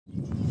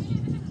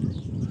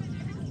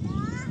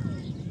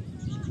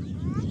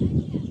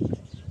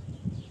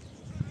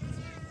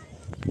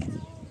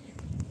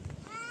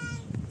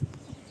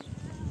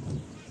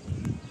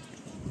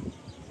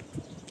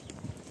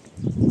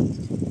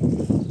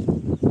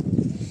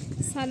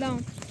سلام.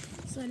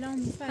 سلام.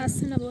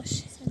 خسته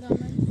نباشی. سلام.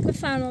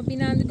 بفرما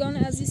بینندگان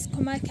عزیز،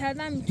 کمک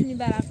کردن میتونی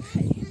برق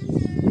بخری.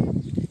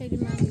 خیلی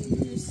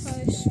ممنون.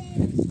 خواهش.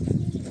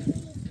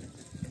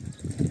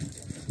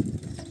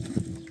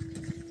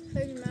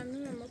 خیلی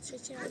ممنونم.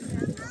 متشکرم.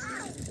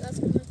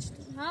 دست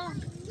کمکتون. ها.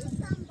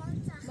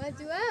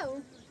 بدو.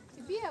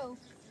 بیاو.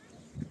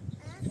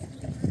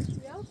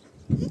 بیاو.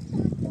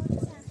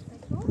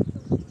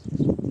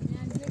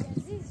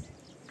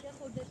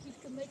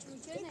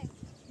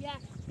 یا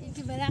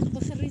یکی ورق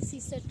بخرید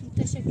 300 تومن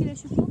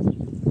تشکرش کن.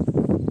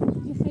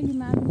 خیلی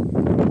ممنون.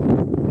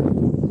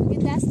 یه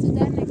دست تو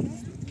در نکنه.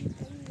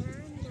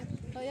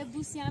 آیا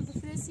بوسی هم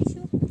بفرستی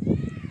شو؟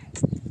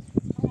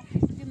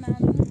 خیلی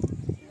ممنون.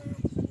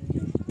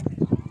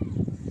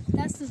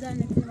 دست تو در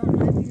نکنه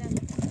واقعا بینم.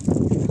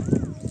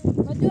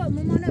 ما دو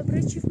مامان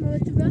برای چیف ما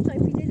تو بیاد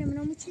تا پیده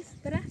نمونامو چیف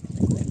بره.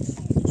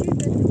 چیف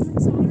به تو من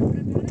سوال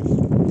بره برش.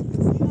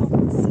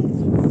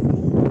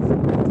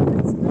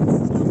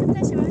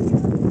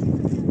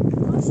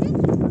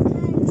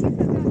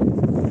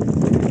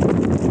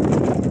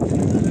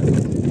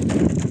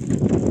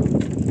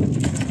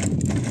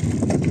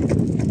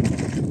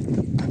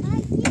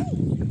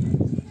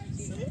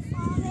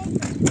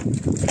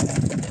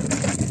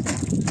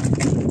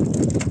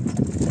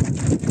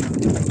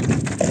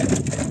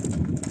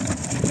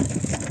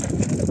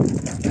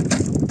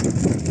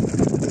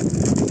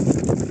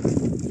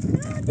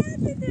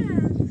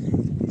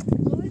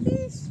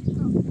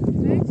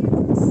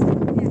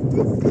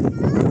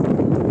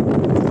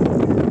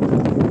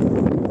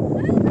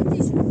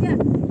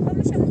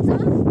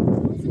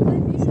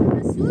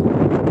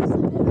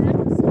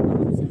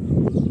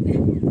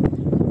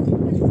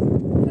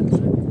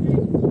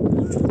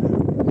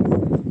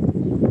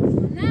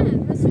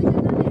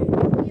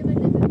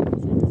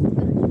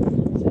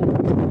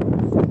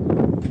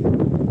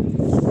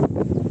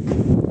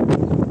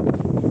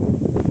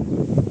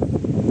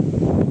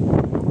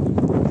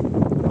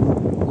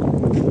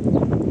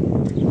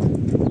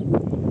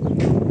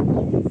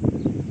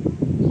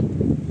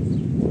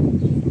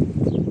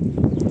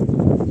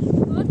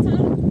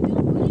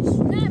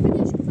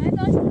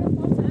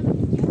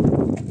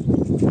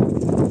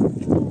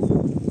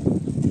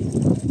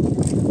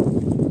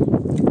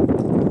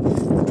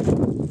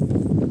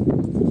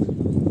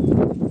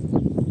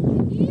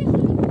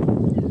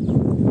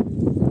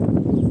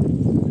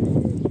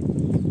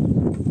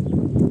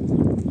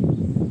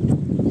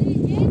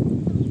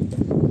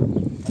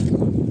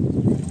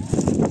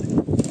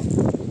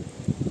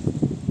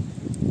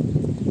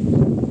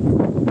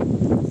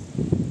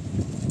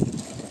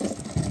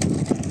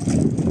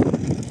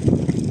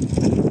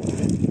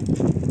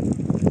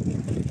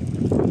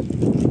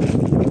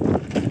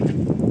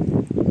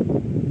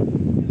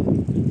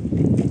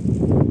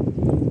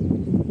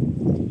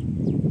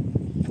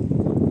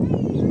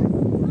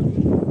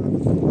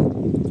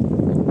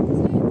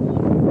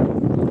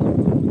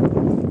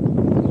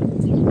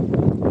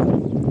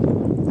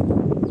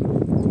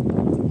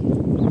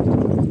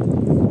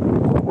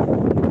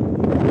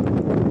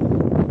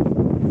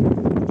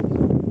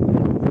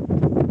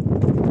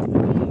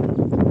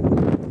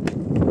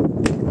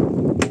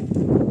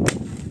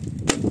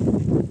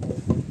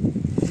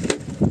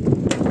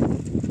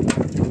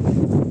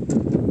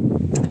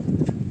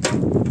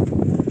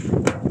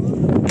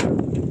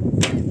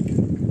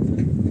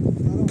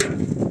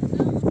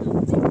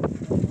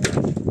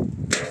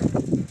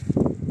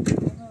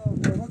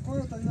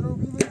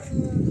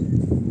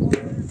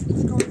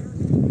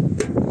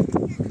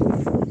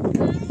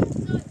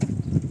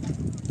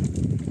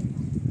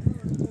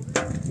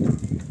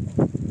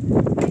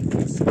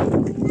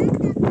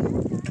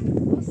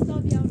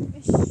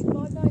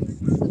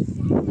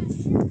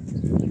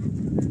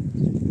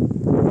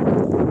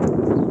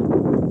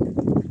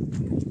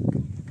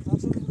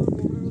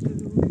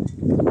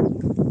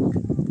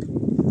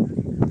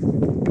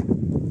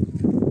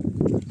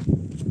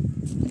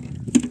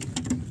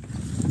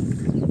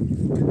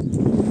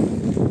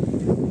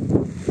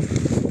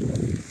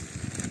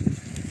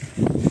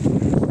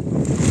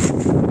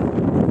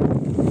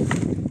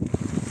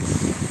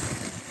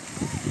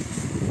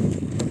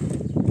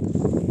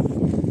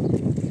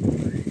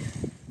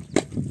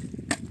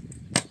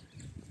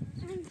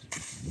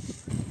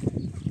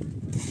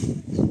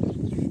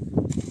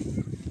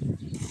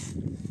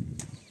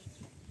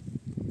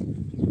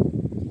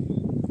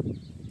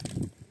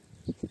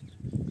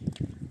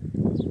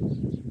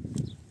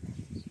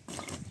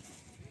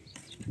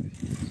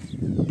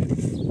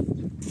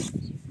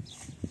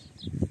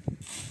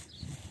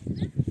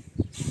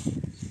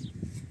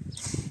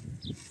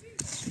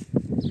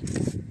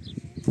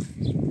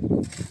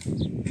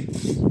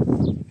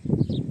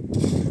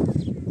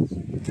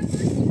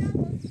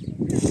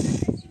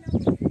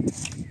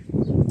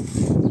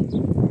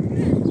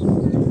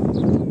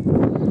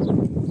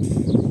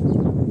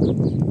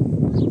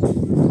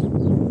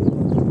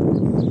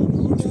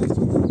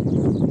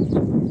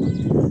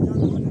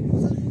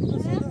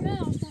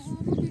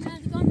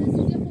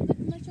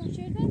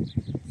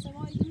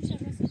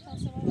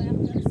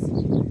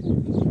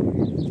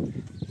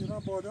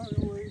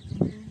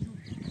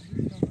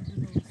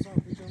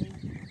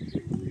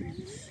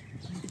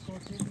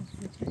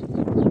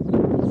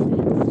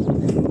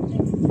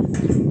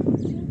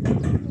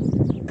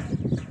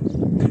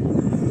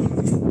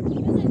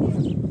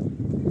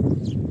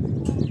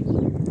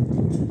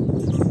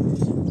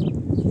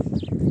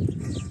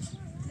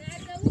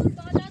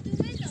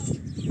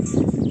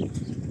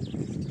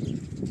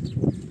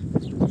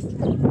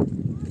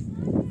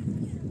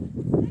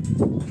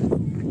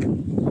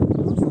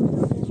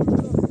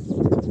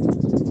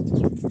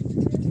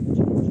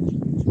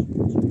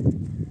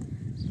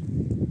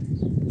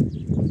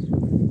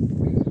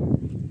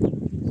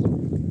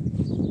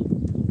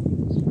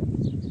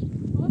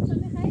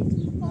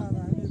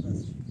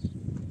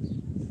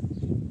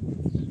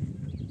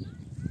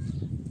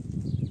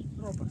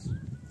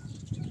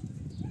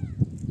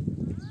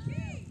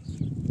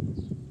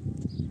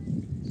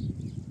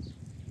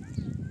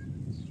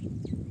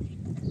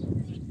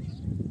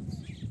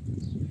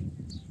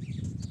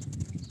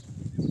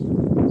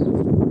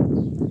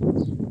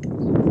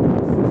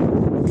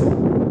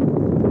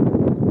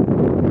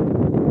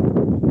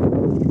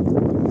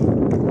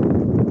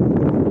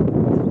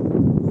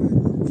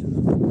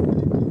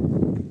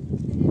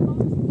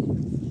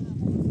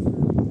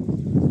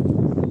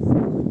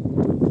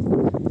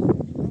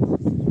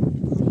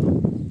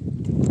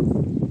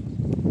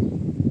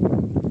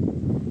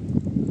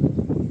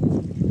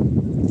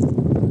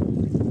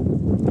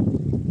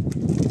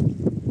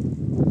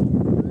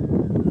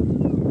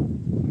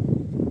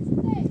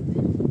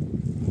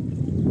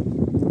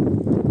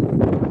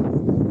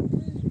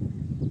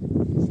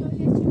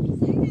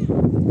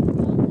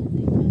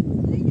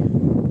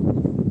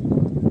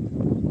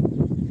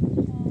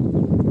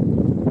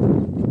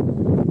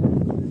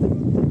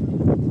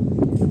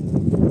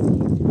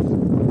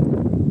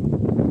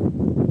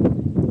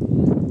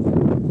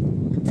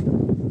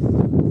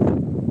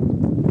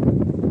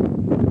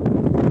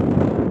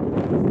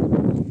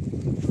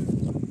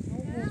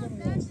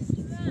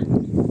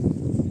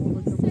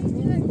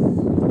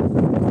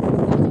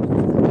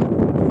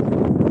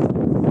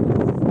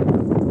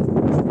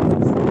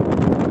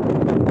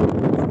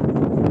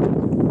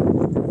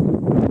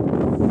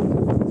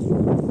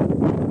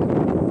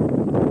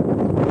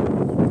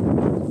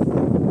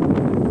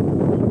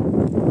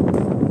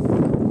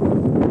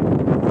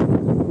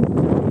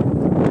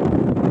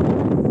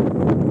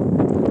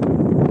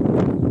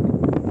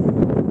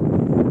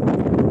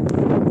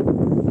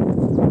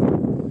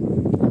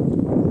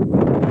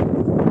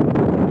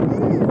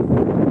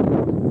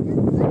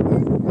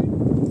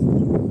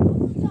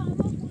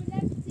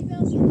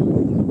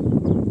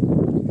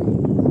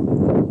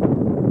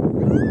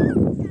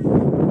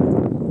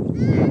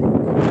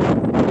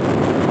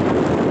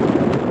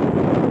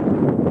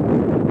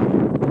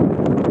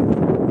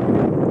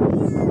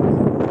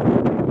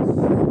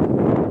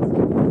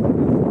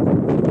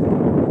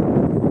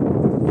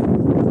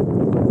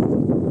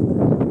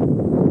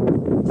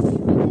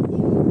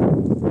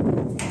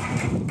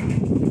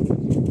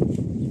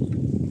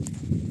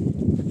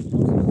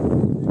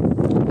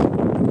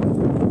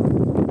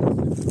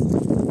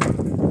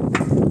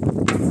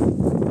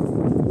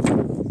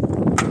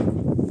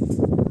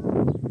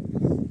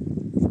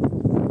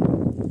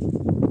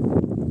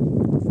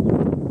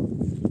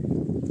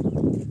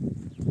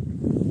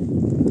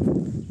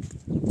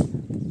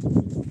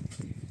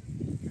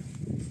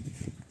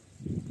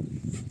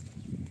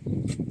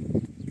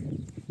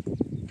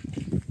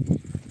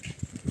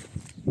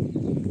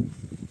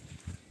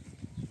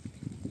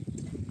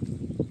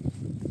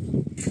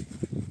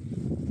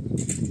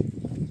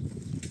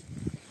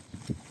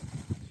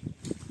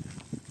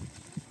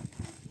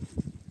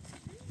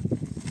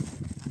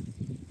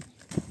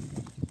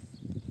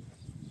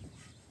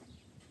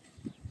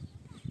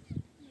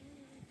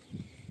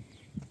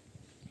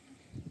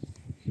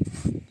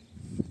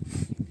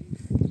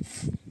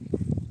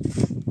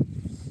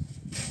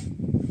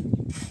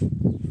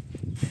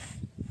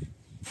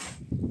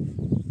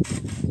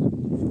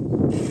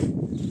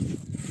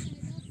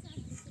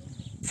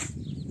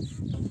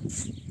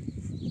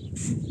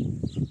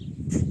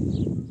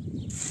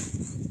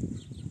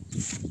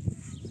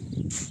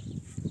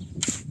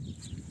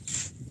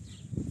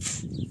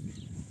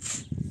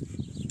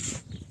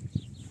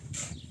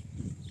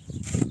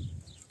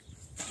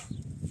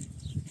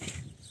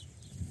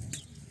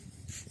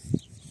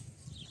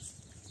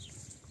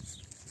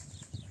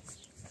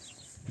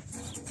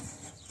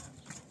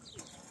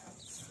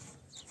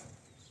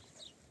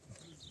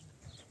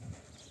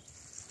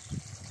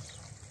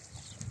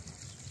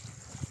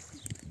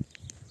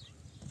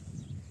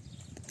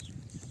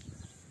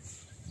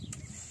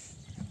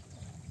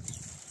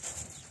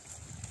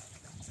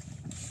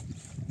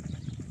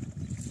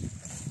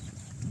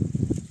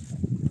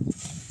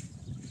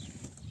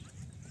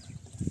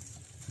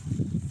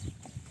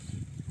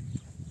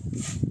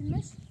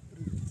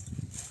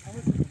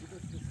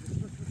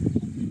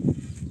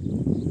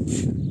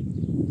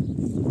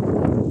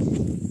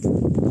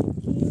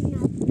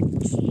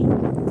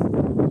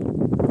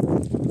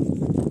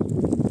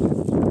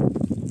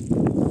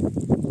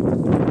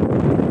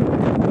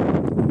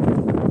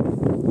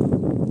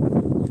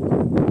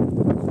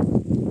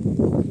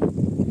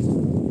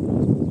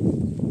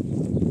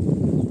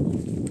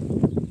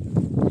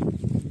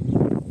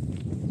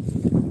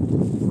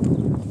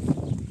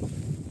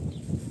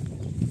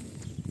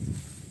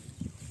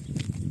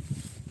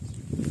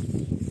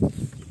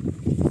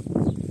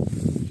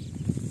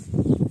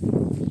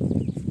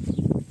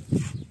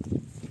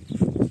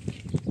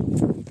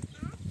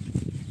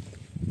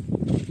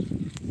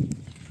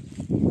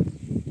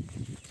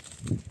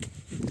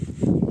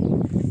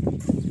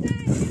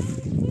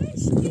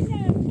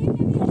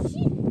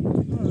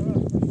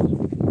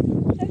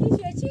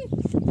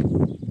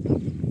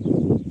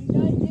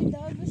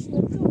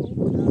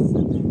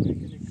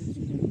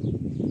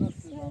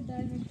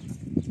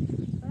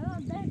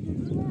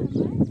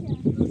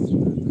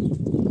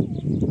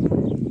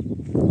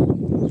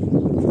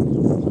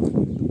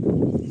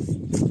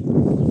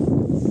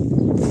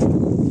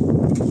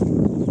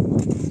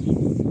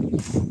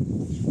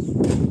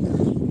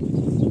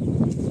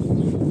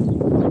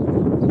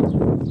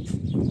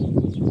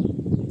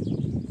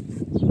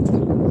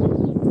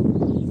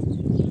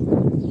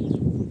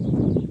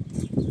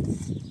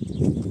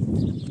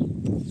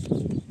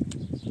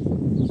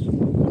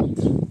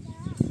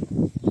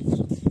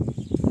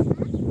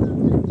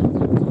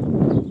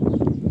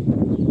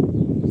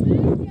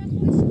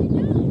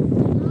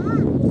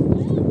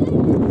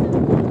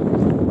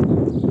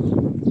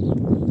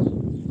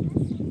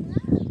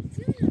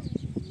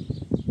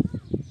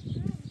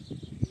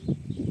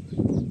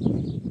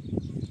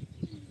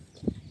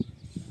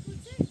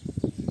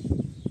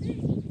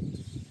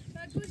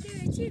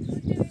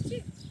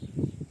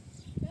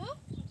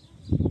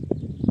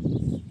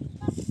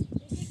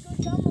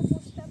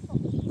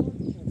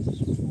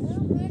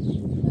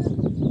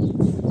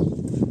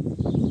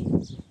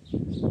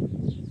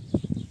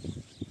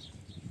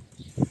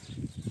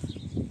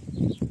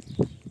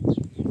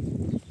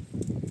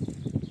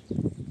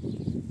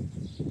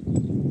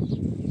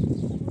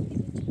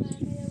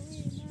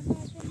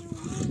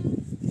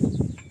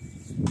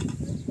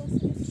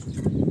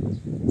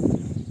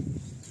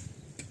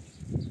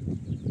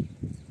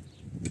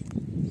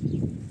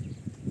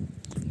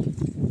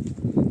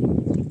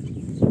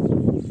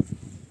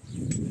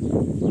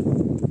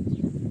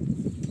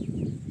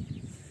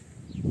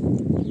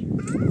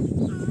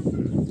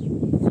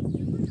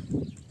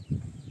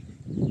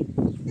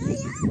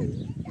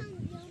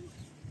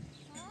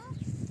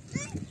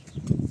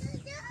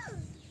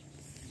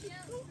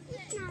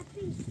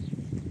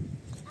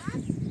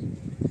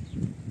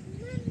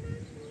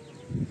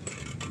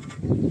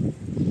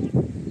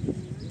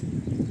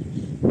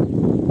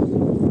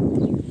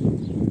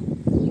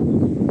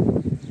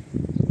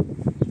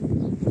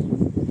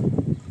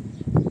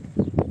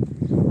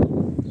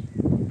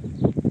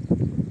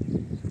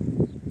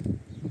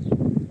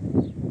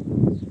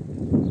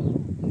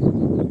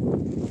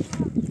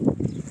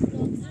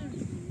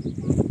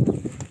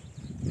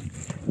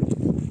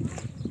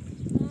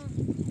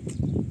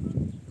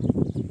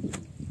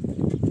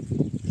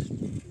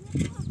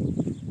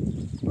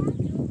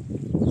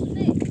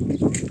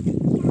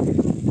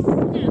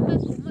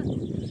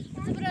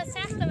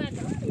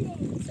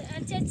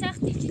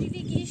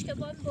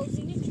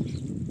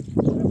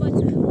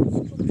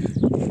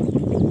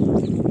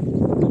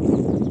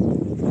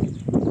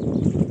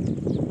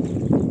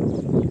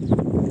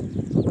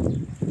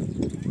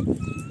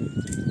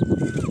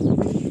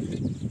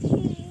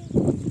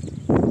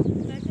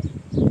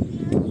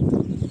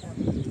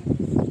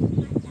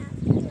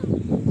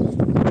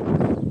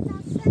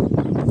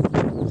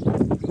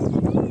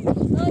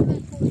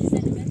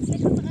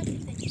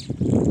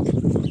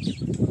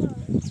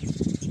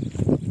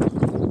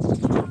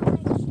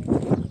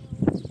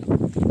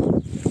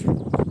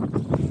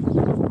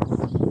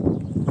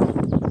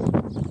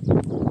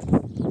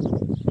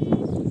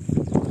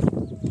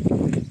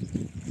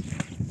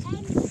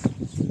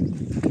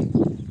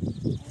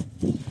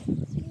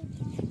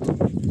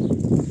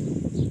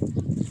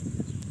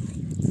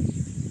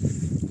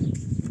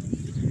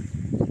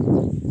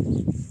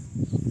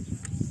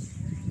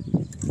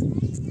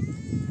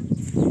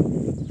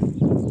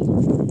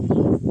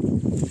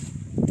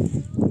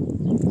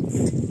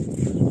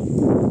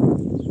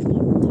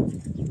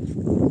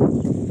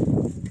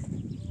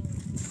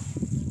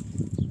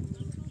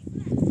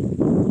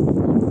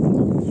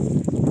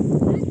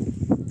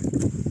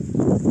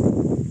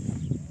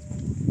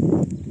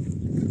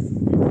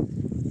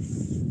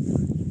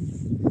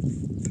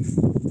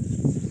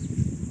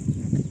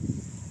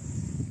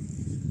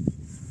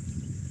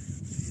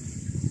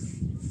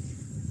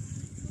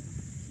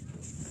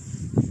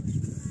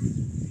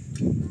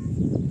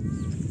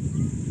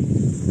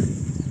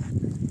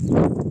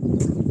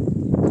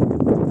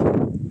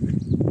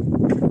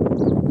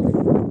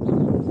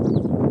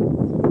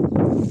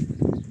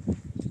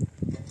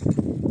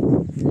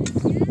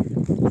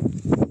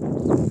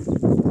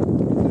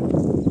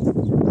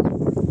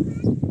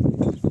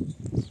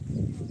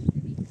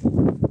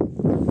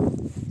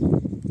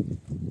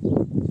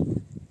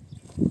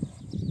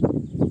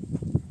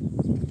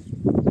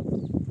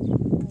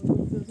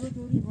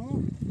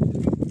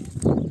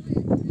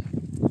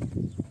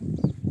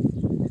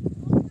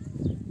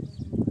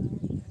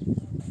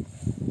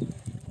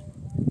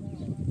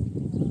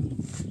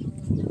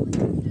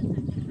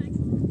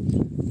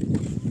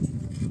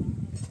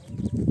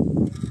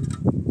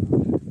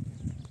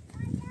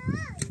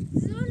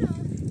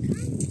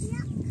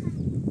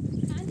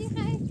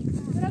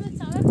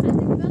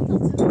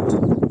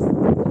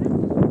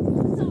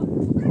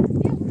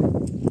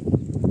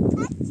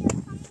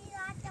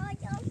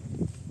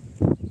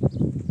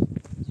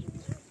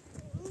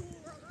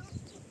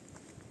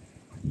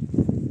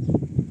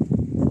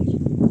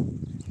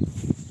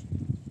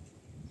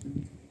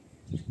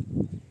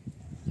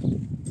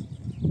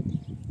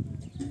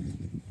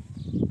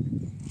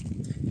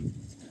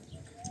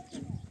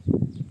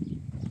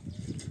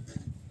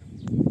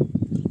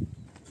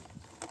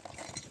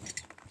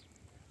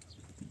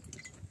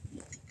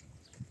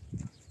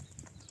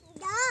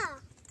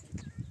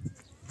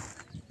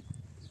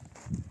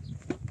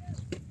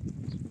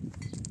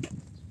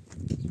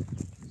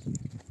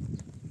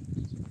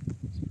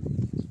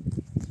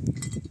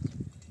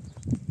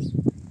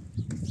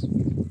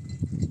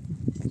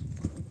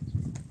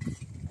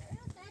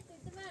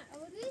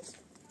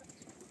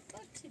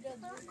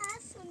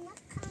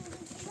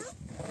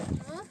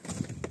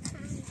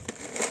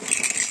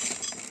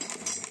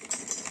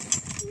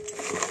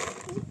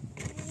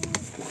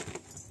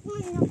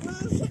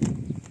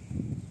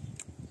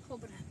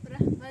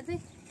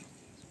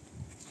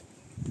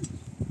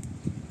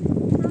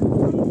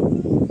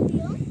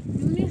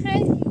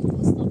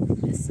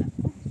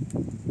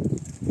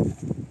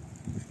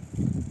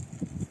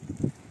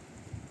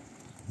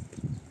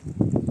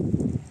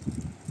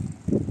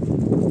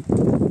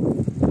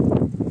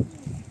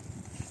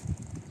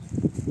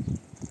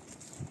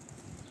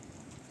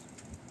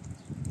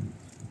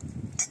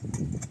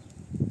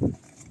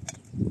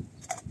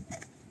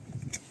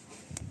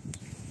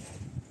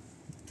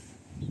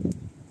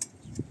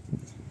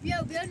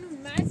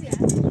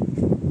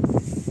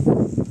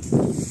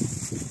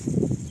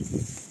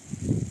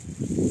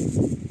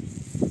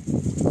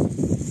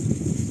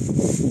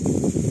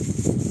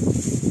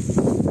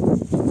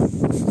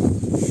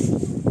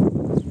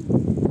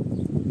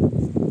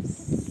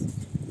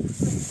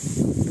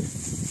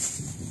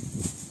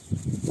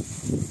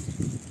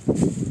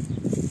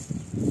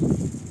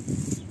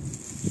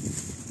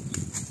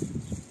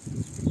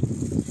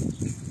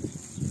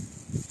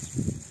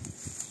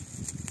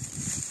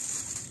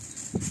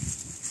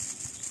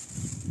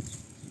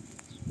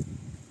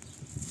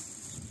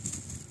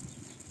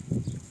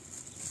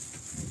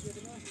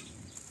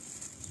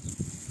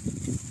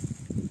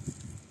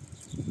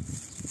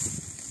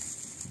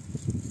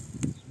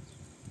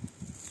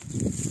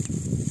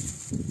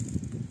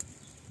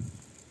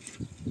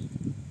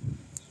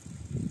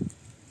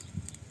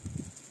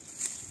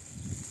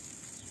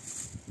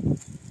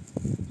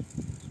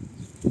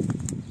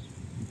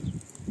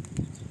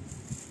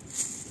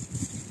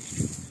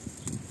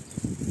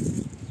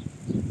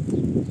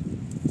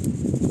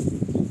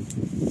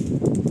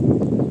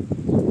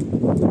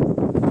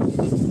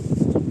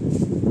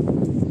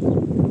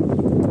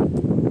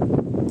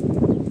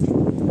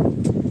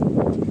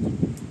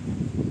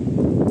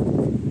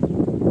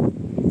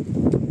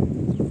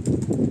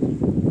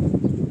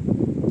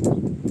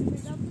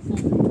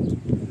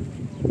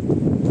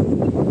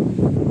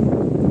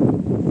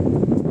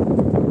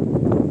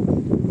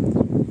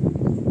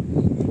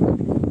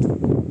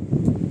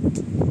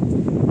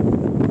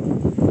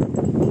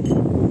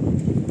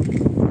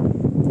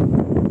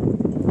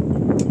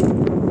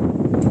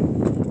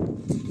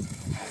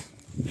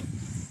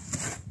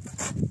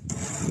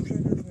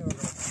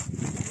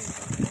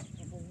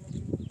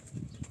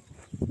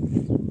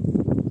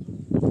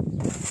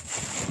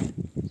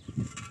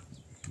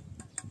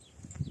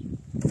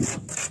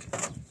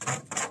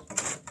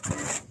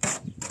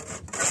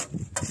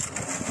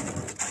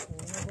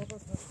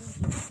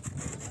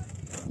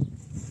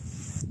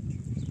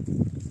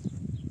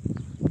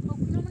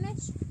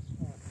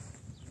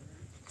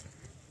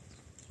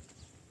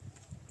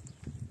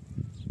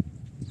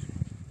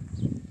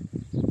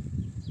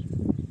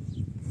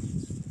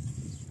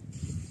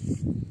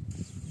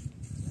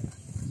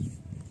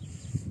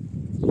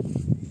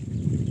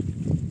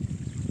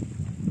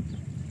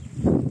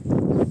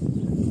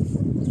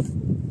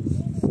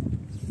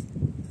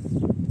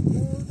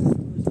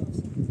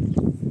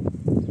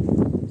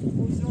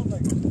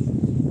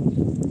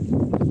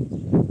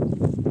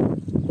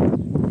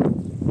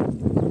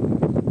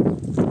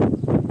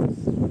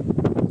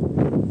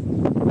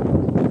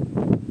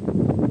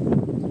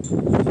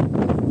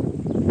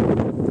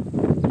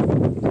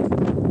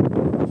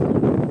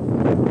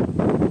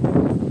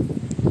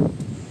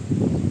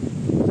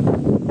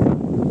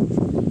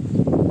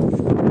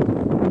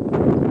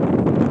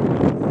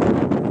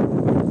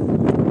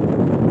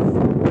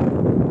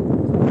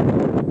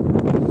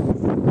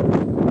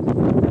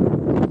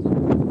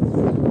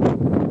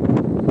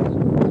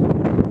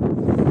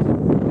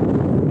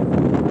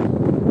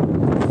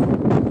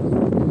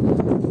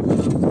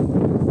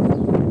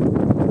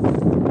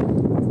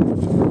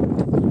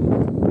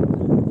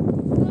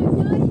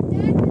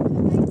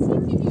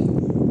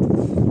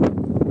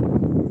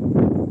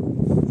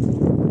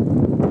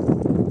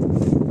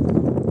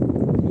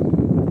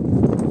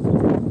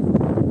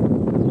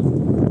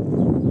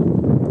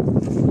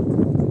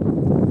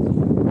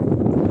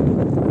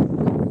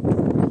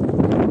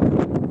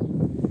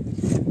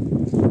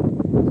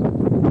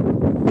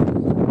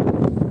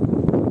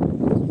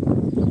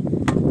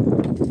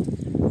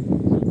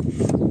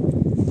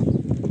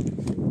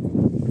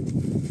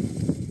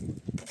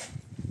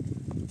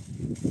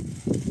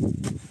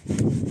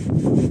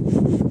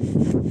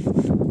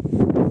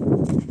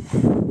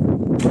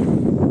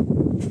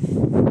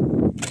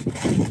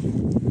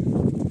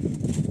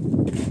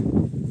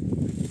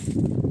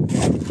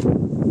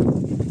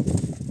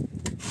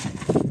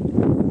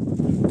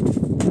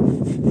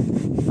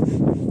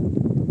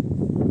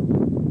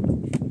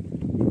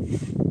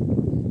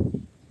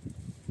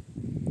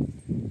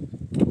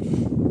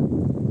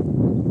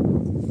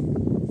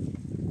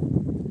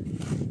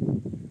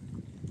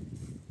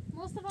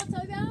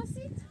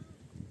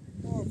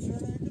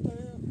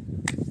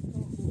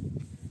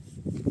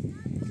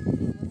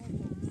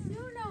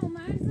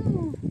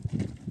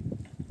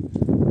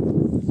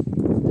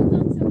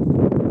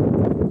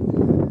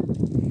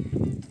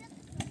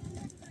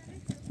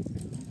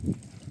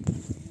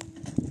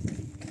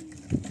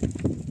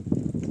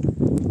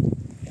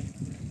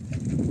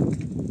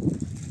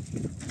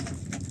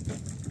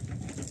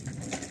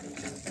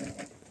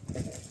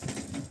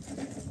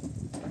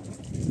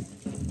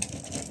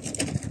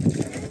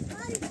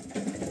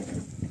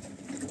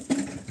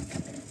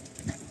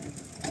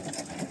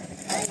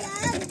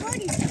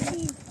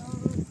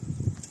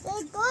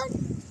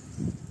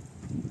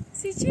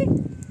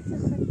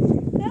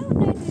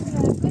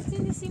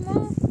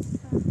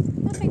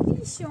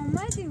 باشه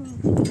اومدی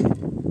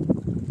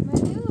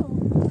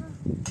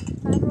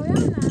من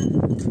رویان نه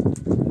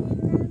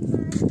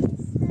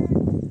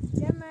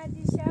یه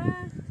مدیشه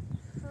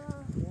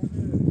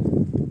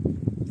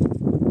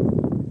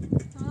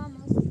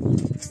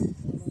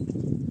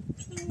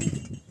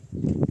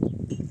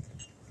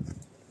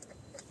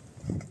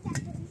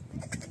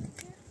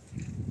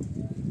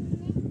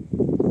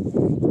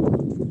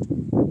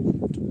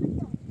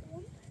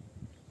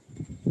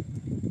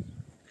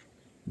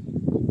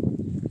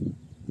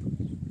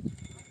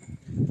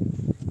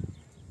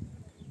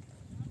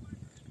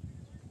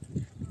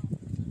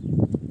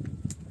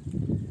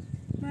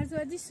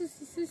مرزوادی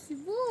سوسی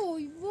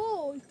وای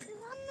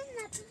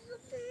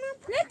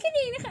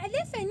نکنی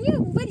لفه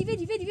نیابو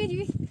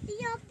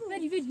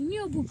ولی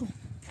نیابو کن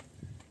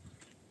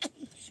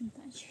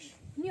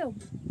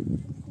نیابو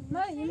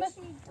ما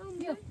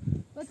بیا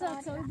با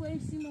تاکساوی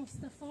باید سی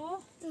مصطفى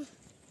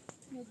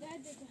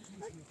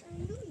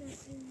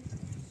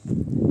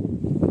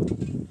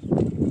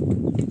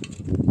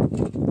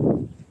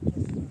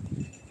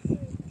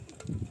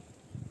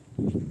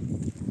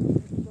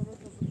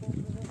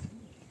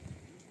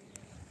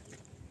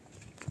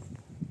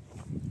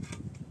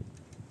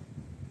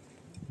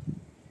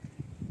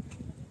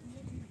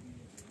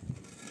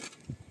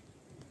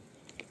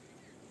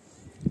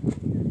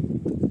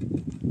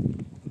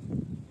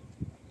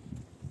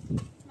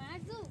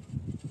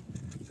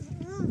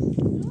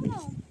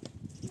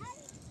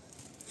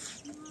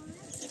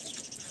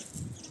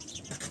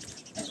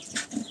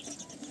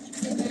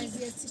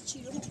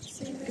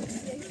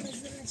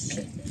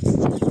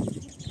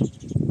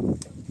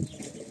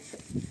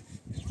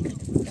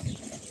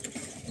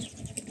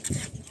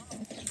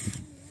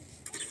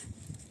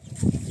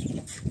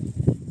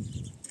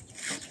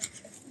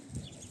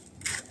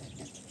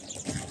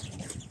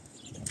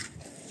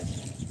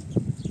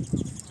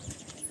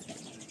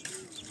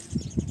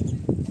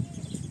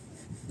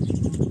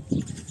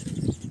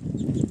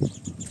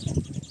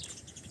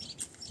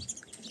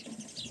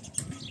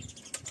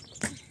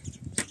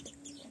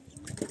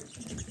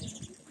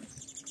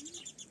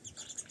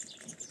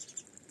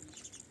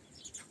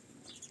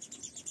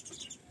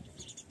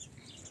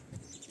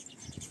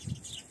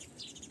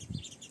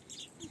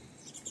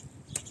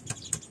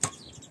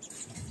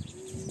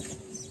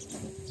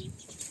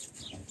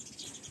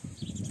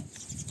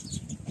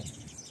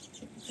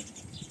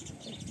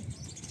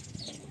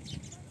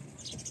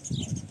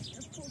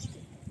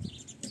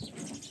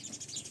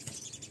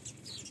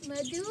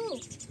مدو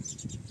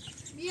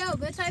بیا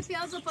بتای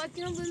پیاز و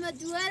پاکینو به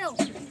مدوه رو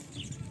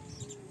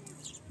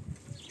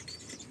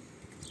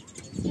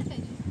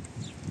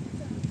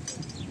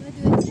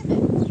مدوه چه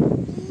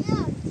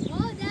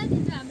آه داد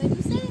اینجا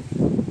مدوسه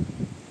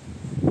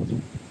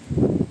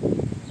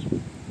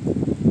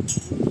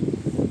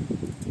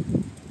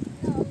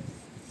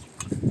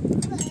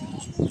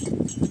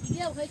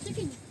بیا بخواه چه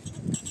کنی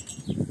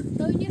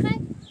تو اینی خواهی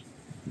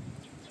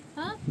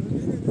ها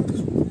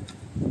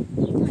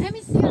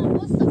همین سیاه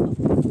مصطفى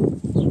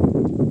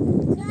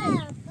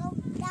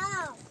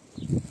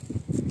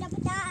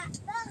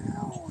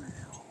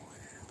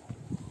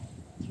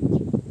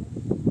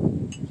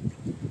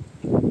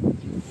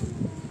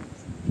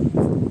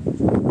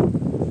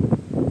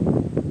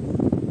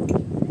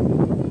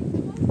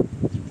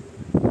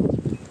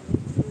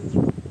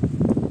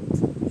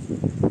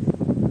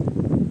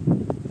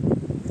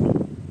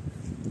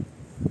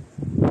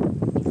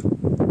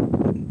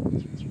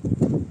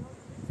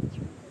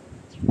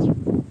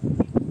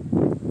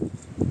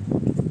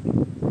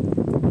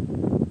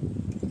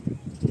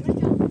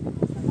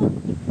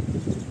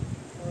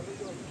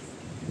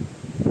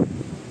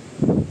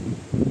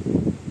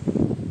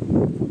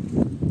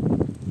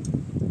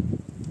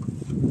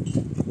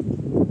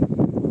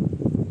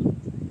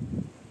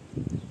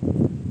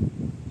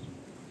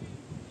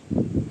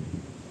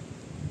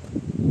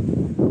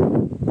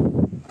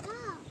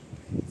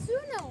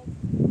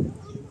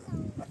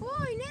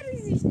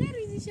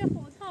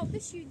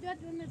بشی داد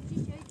به مفتی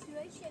جایی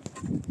توی شد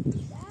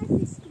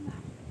دردیست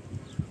کنم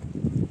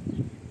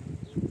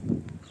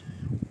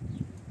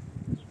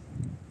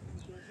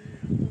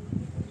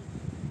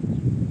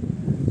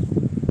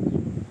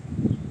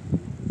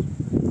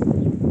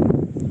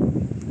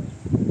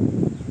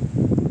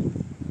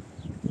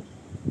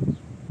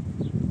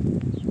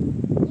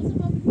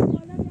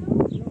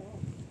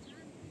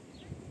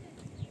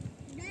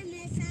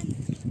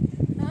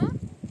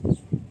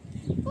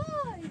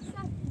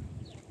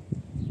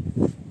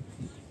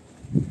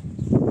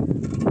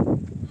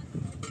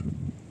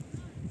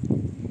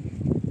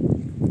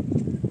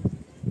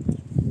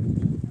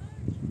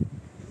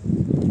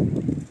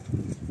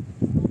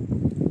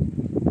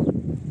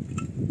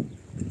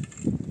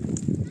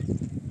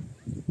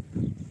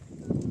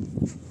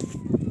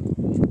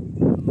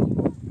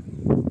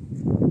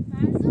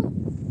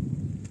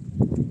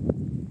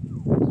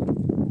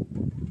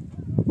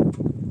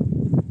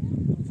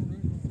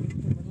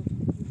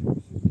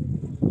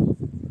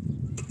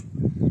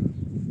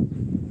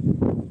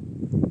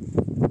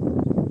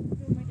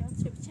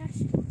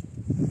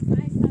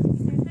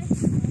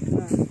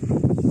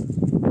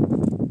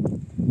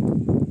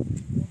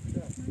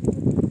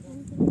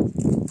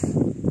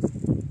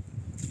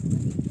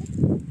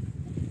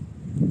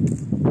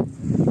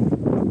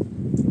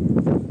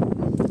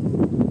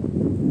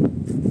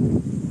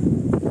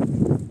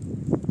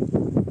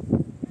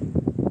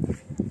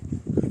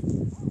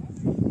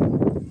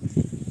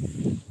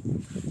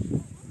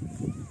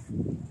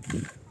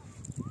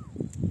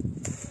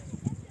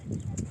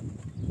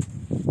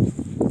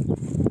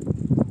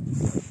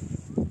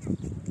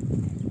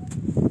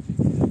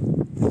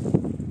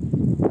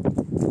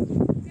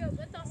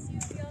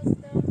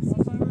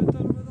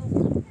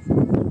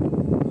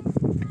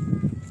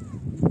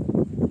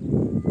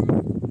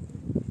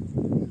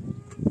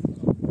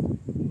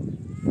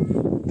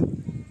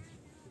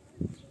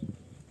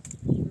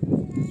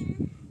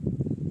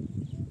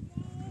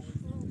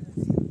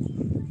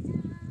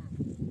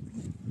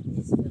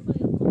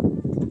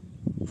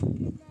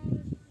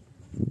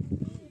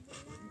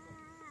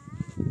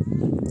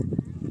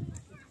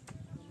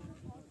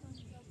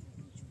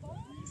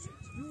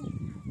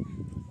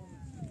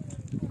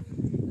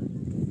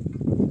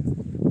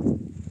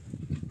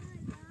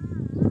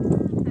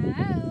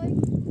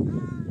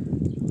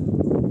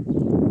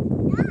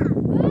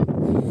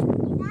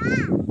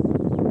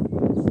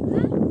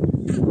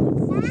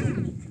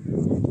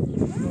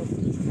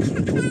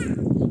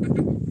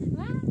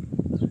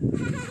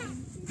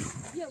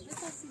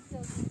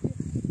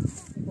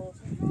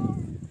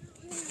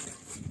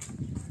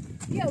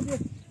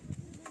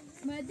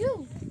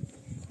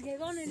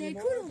لیوان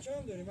نیکورو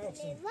چند داریم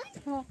افسانه؟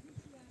 ها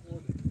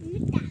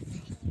میتافه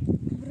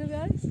برو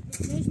بیارش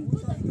نیش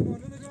میکنه تخت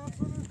ماله نگاه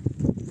افسانه؟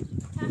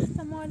 تخت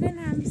مالن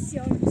هم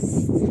بسیار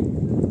دوست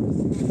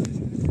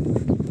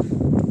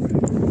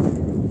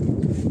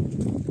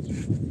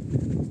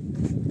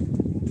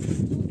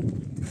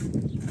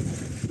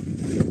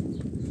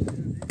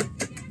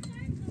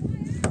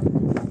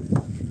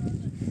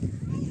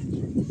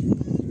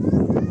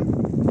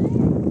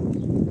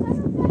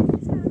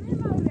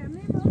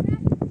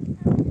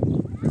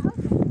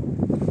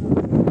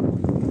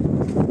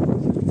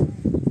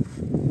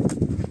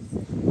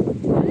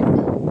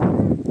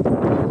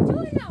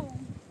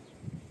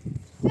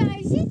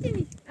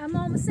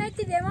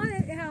سیتی لیوان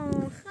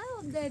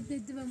خراب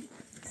دادم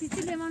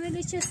سیتی لیوان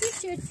لچسی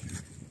شد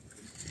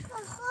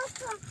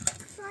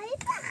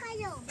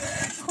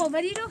خب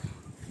بری رو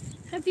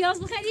خب پیاز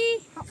بخری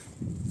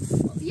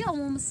یا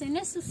ماما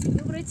سنه سوسی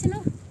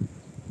ببریتنو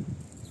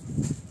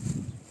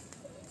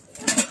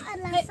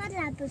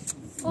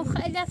خب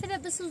خیلی دفعه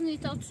بسوز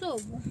نیتاد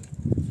صبح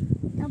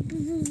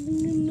بسوز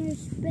نمش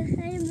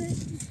بخریم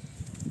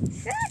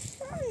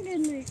شاید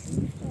نمش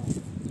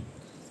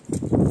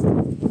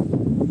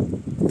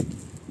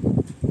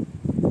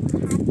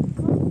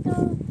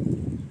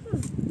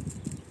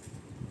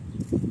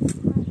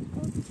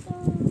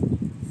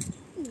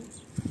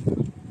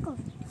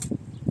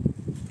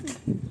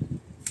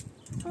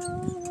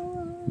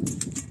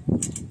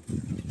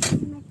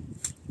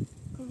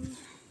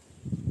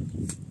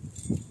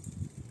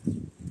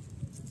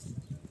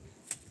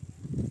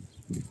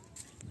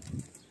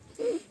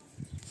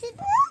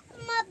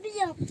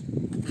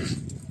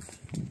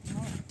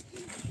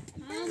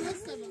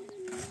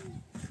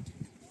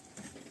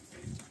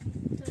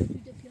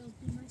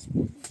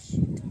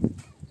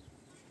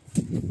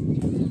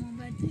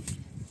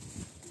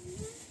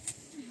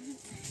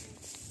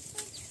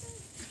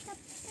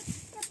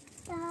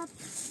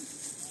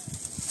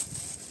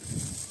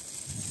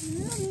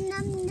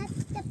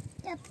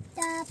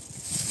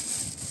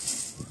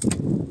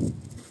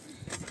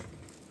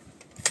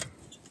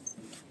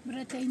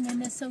برات این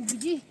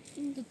نسوجی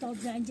تو تا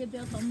زنجه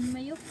بیا تا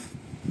میو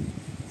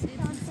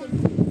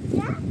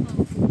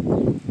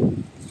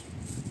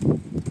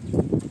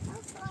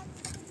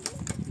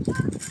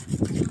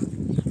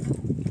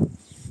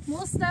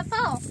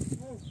مصطفى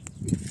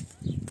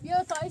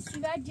بیا تا ایش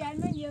بیاد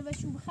جرمن یا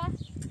بشو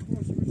بخیر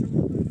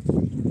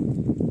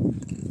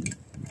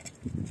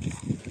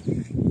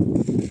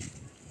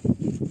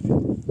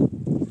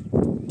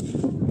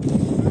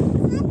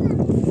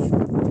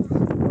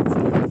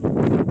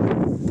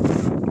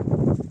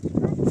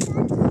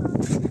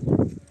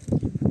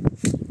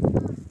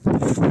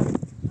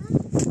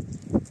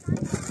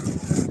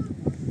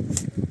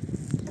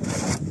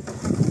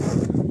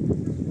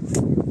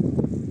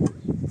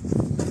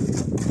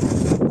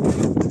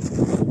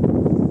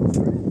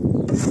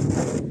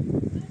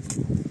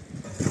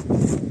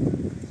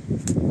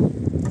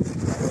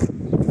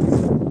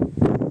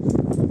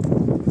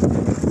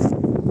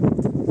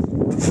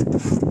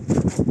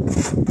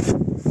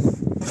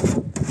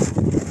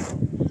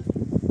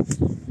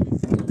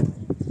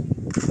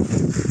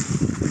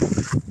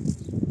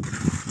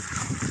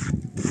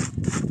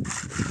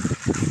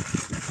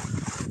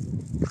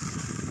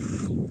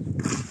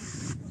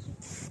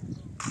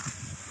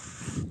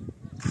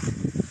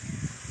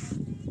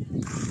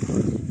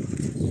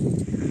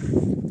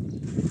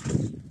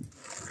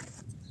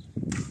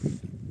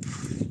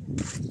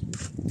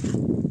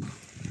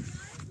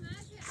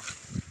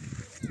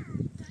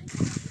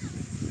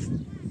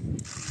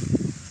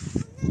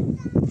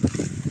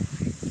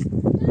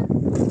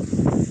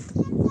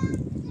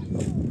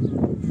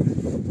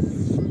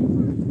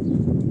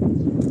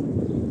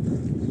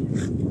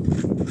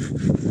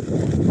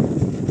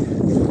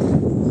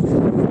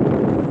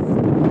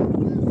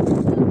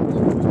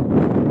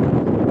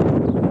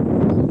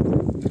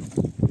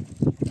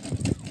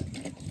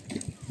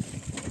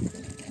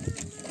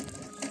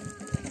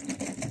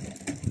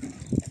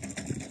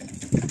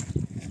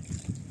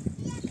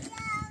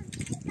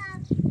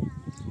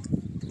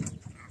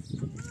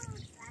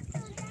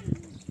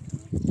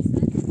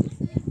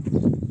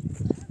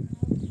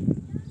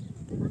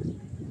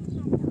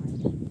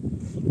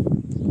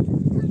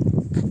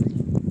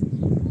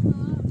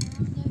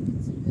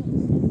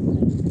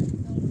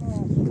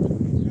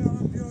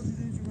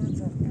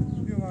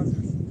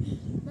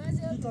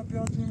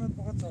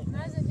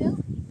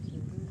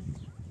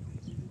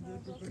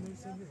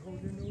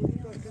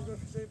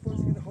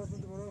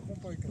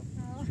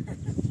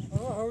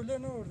حوله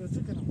نورده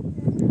چه کنم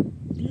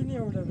اینی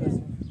حوله بس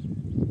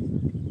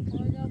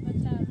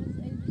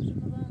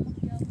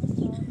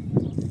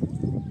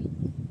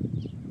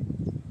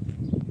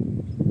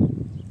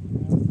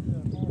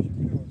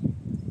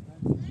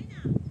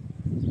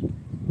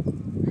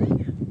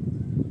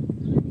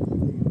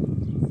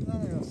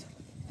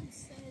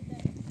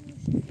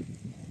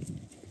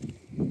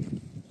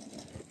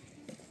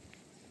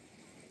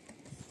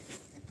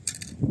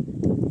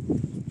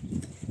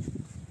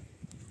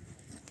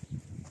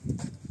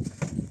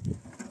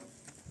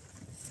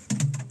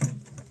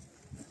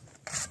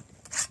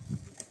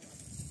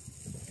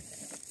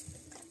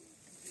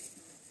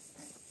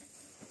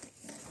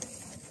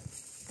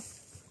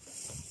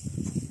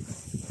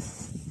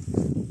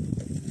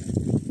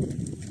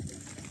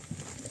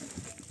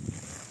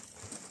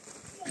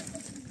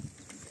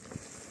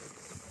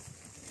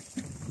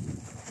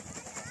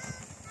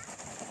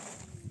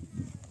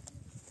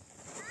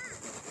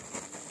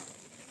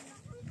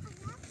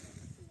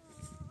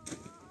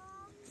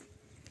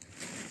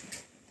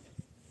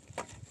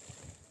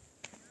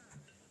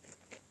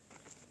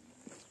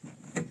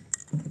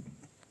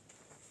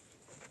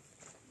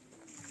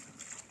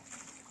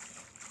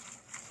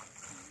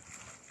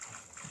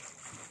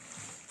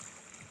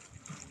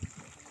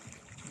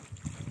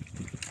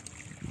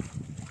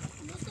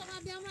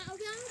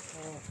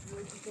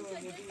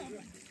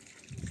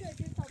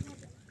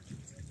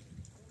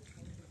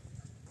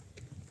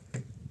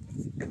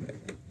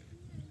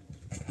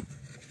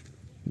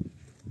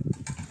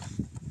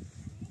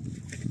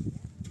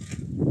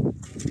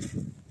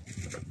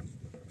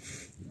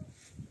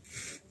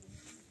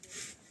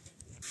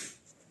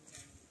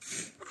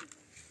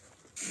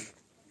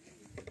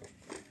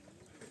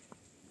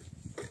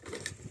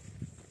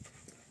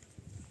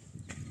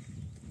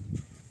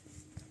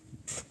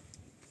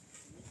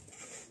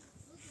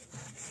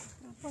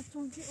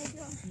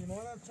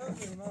ایمانم چند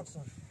میرون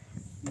افسان؟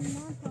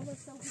 ایمان تا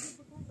سعودی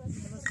بکن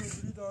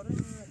سعودی داره؟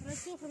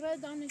 رسوخ را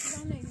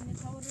دانشگاه نگینه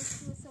تا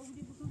رسوخ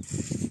سعودی بکن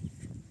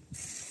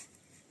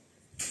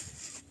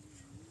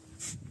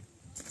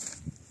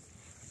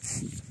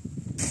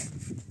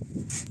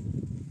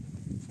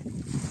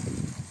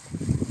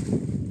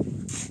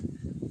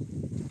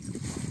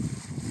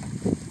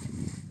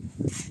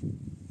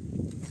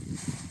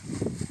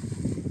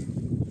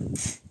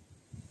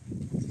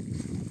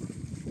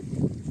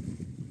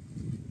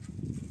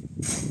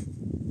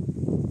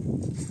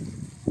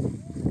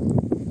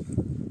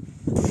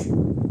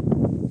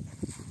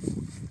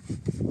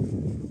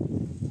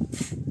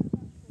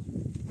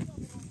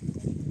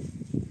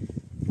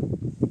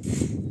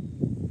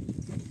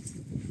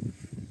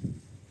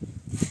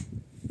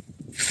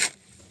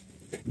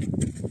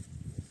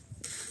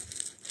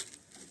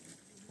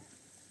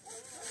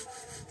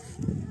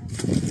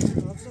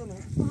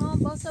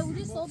با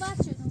سعودی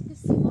صحبت شدم که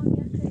سیمان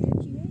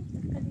یکیه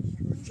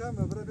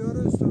کمه برای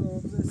بیاره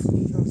سیمان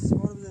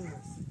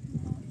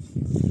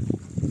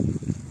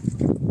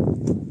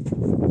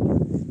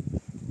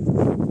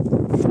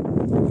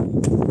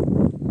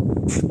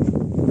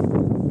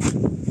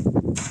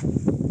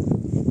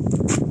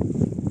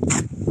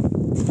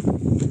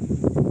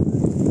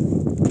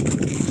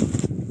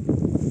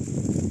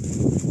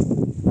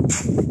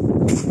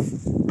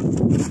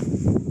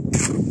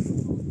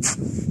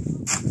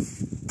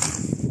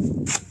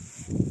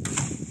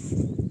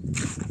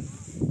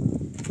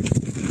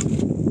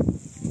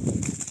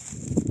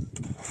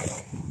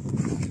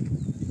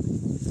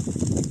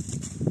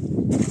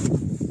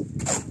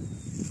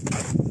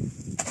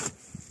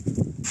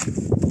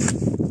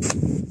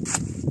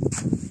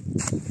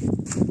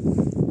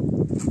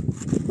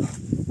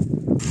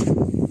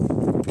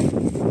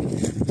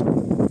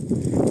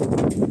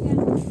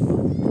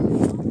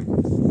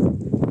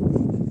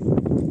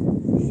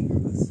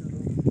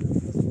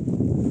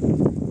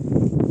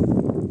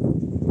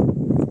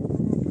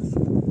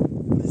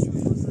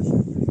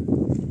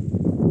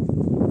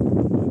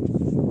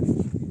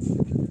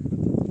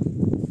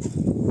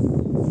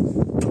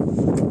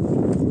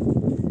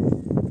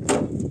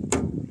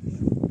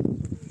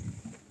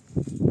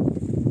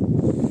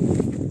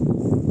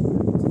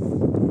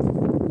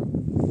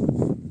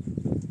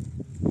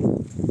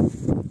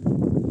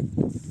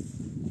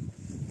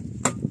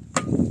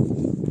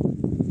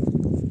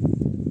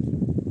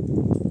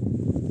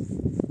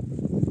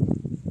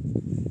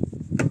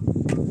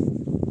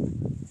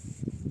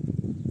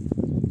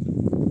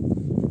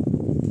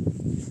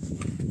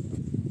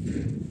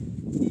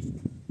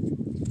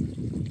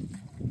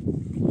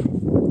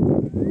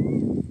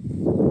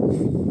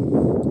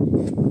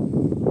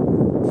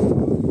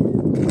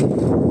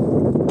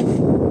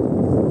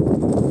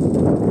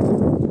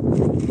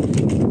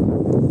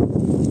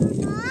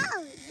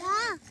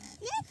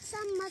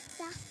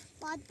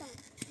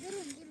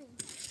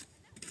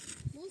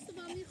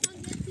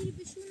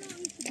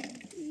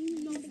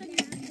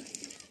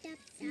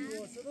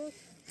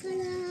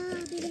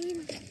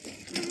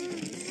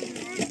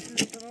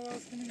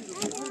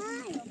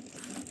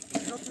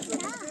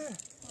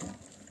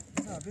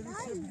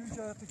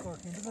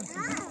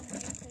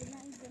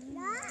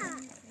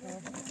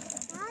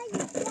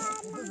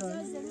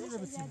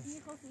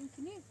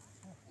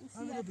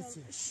رو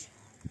بزنیم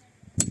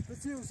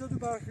بسی اوسادو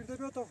برخیرده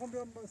بیا تا خون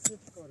بیام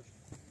سفت کارش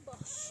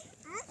باش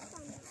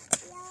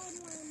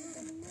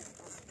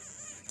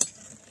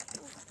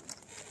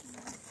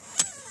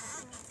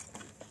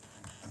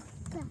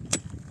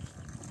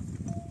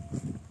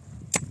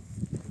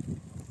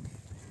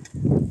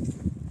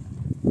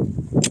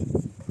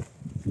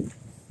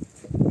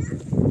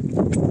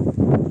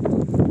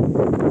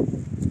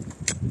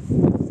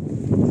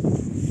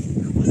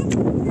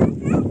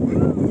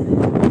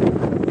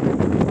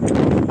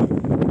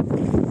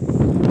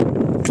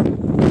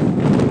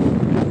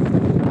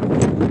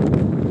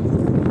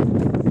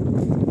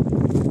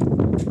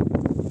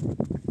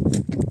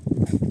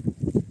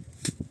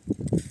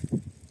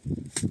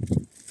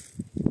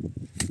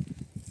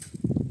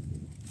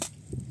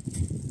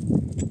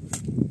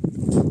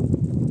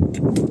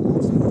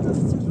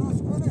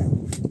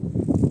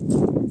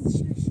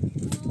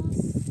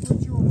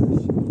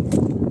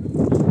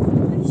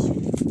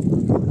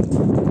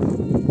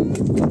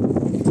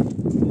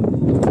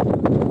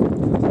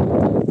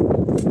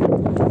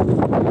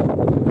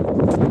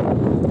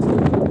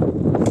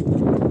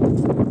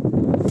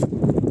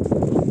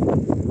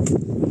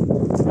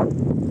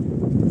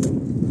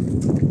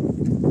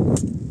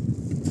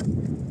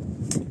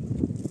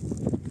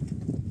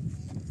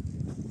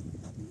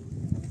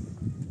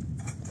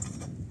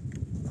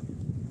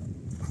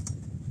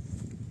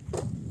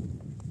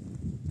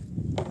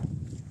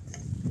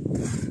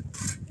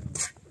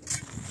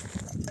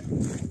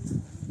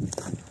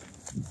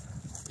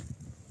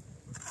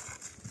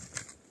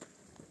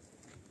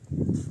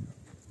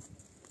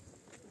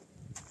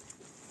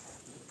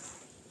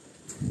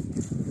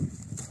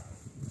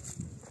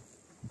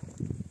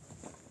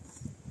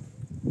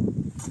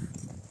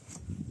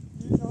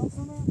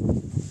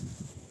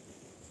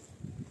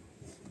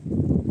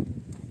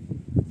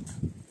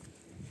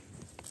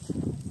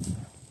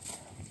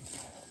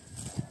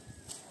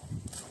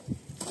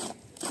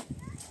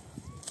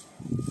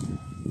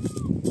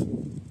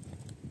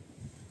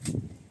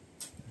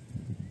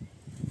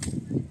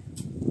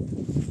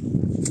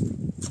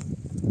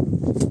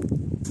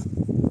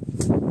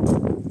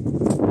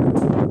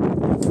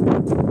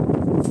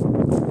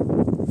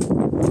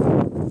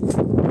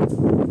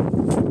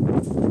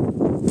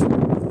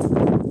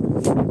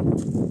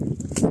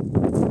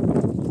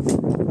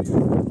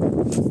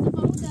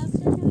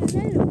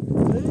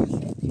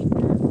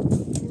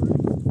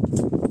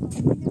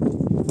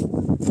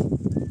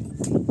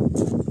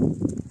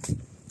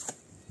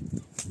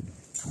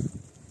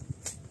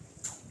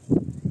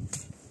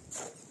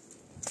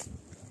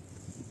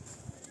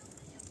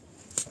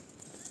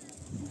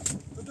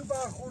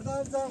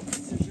زن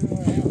سیشه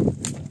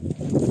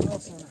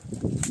آفسانه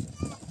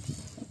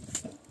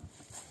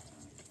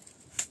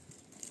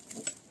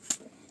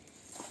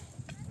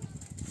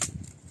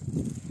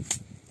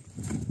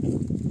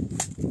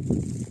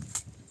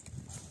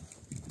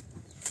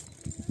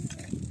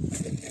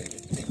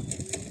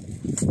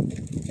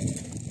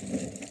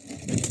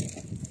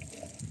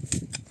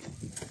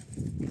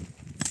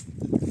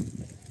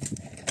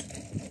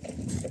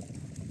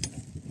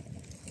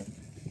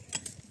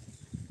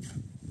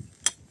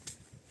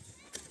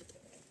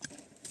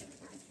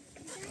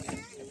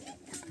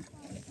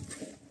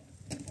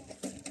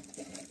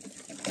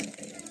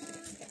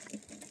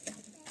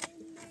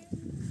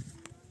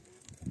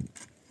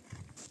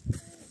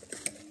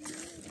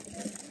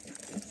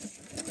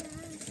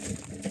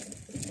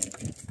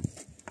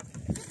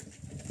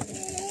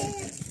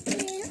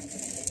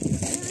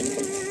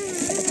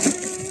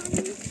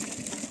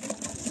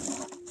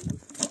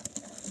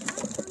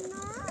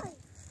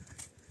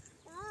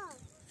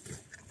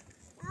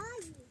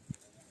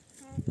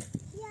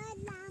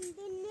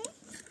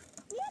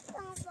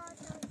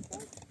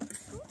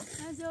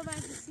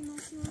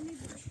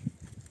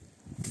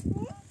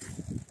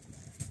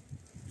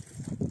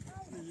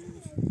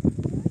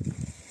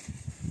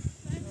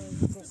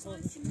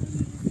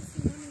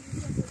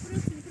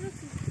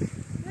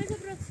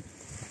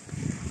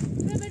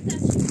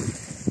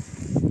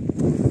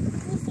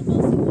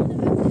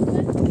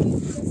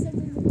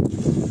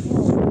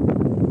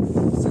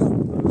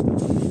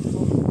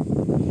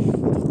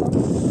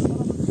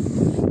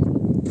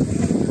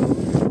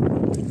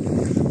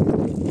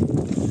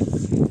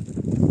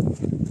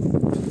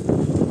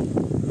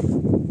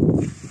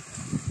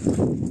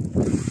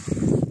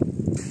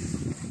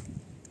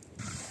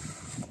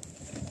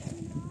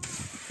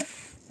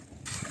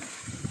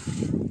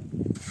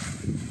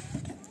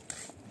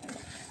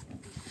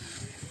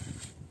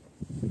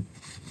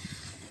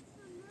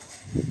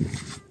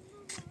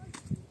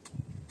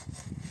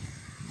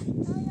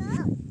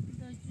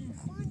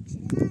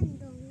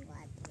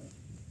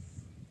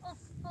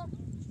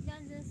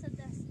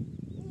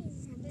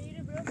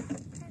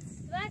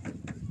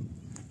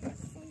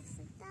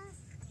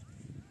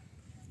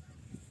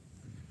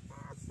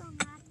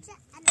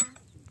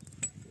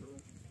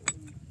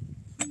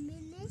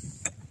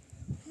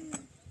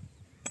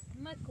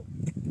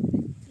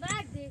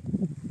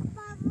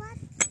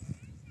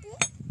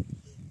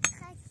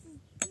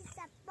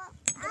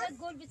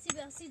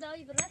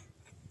صدایی بره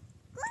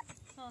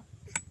ها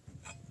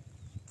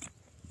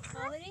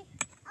خبری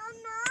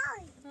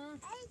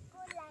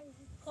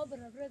خب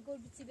بره گل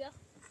بچی بیا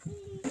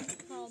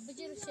ها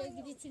بجرب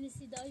شاگردی چنی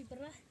صدایی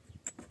بره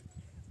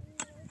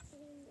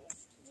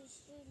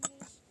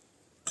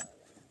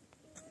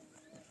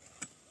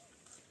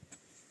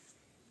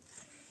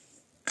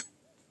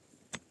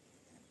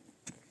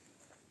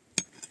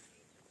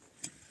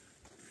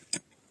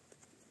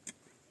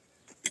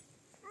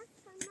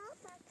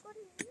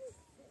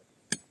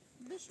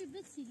بشي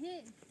بسي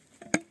هيك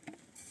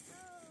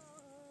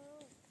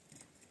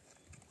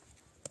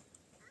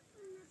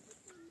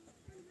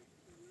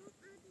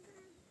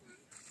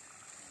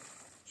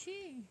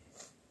شي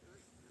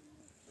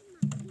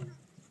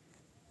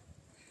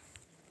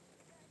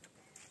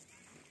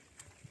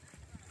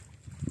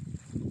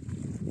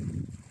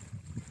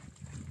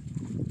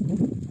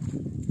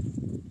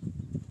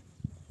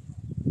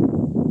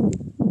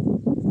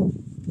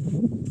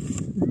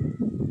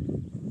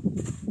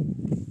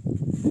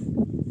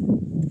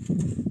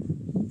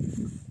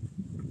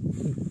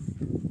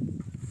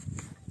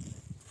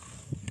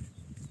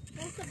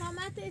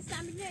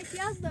استعملنا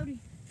احتياط دوري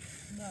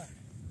نه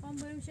هم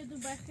بریم شدو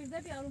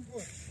برخیرده بیارم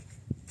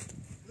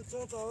لطفا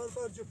اول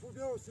برجه پو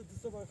بیا و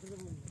سدسته برخیرده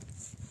بودیم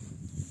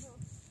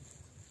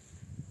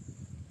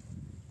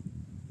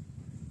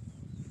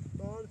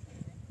بعد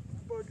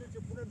برجه که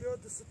پونه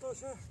بیاد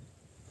دستتاشه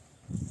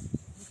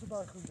مثل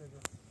برخیرده بیا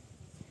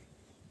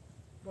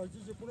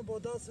برجه که پونه با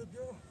دست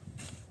بیا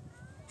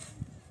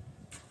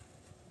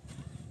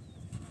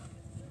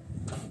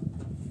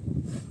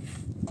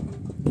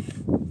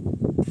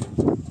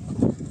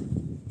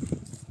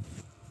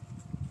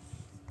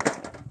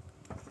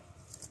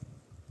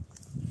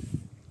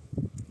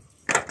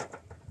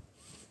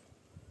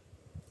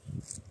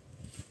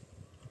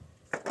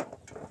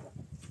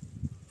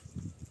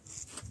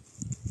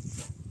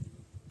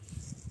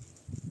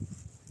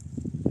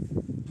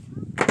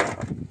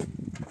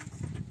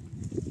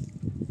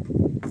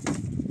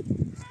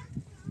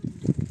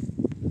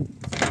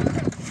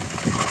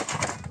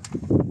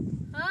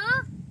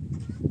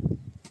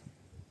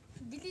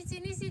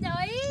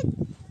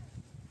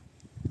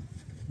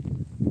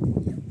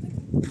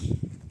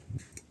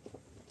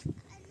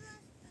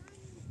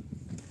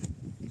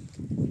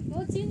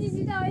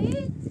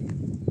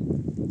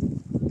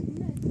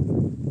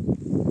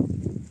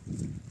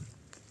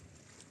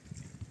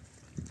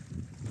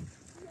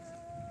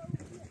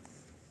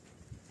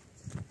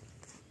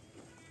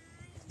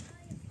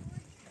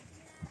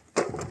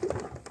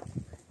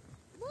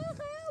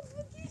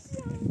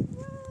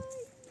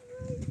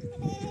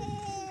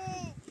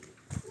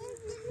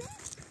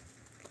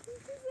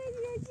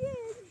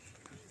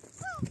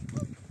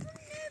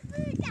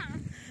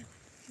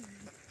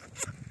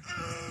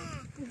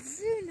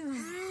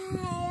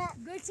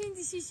بچین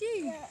دیشیشی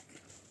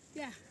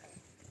بیا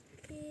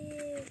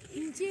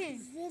این چیه؟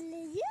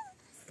 زلیه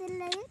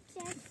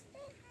کشته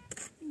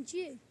این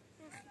چیه؟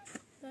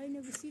 دایی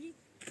نبسیری؟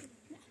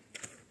 نه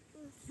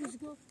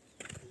بزگو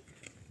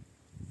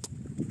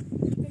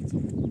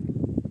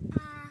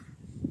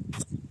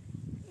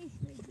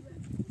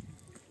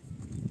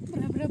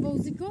برا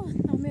بازی کن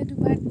نامه دو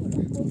برگ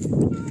برو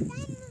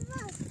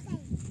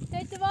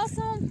تایت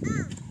واسم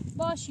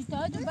باشی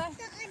تا دو برگ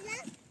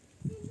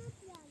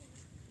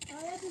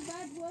آیا دو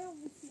برگ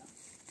برو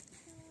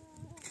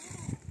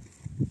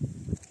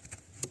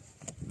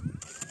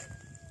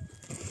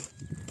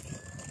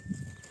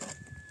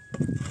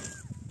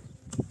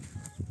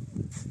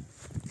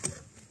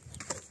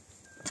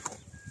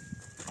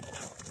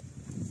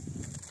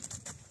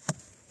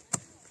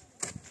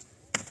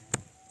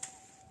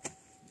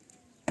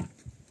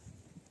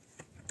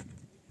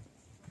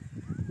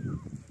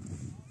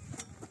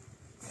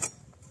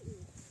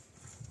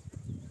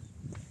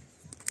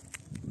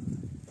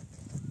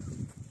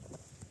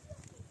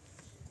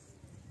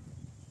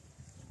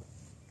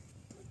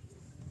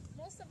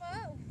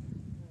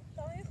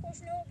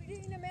بسیار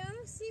اینو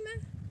میارم سیمه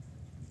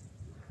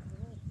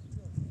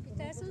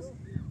بیترسوز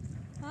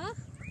ها؟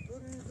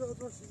 داری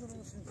دادر چیزا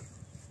نمسیم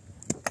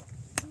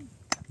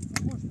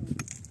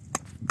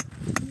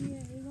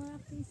ایگان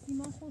رفته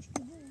سیما خوش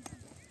بده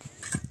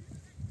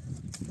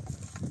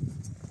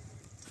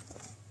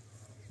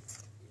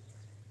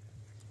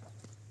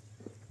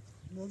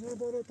نظر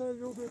بالاتر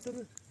یا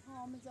بهتره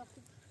ها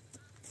مزاخی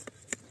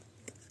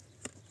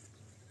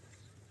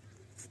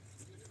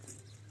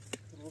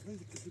رافعی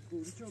کسی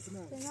کوری چه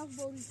اکنه تناف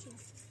بوری چه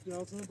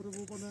یاسم برای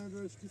بابا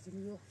نهندهش کسی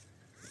میگه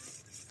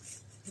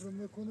برای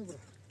میکنه برای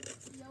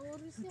یا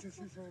ورسی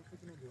بچشش هم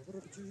بکنه بیا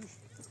برای بچشش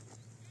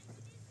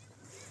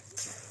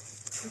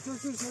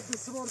بچشش نده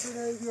سوار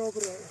بینه بیا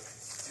برای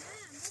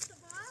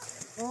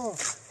آه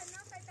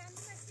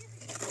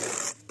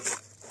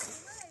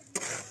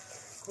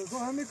خدا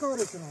همین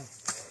کاره کنم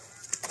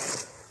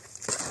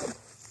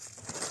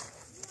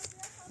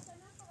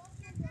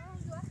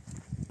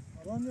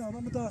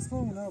الان دست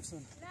پامون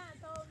افسانه نه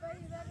تا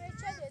بری بری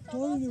چه ده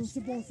تا اینه اوسته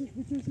باسش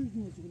بچشش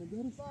دیگه کنم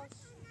بیارش باش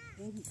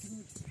بابش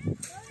کنم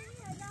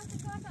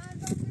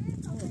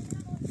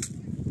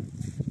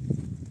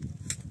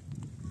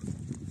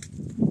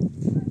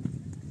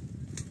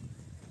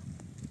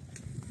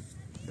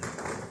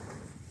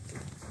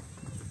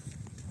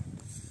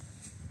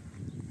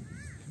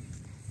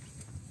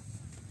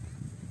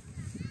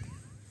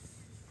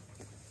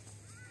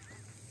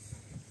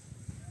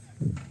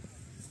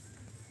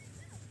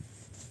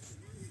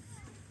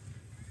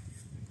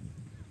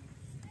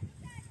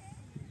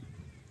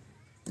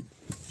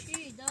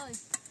چی دای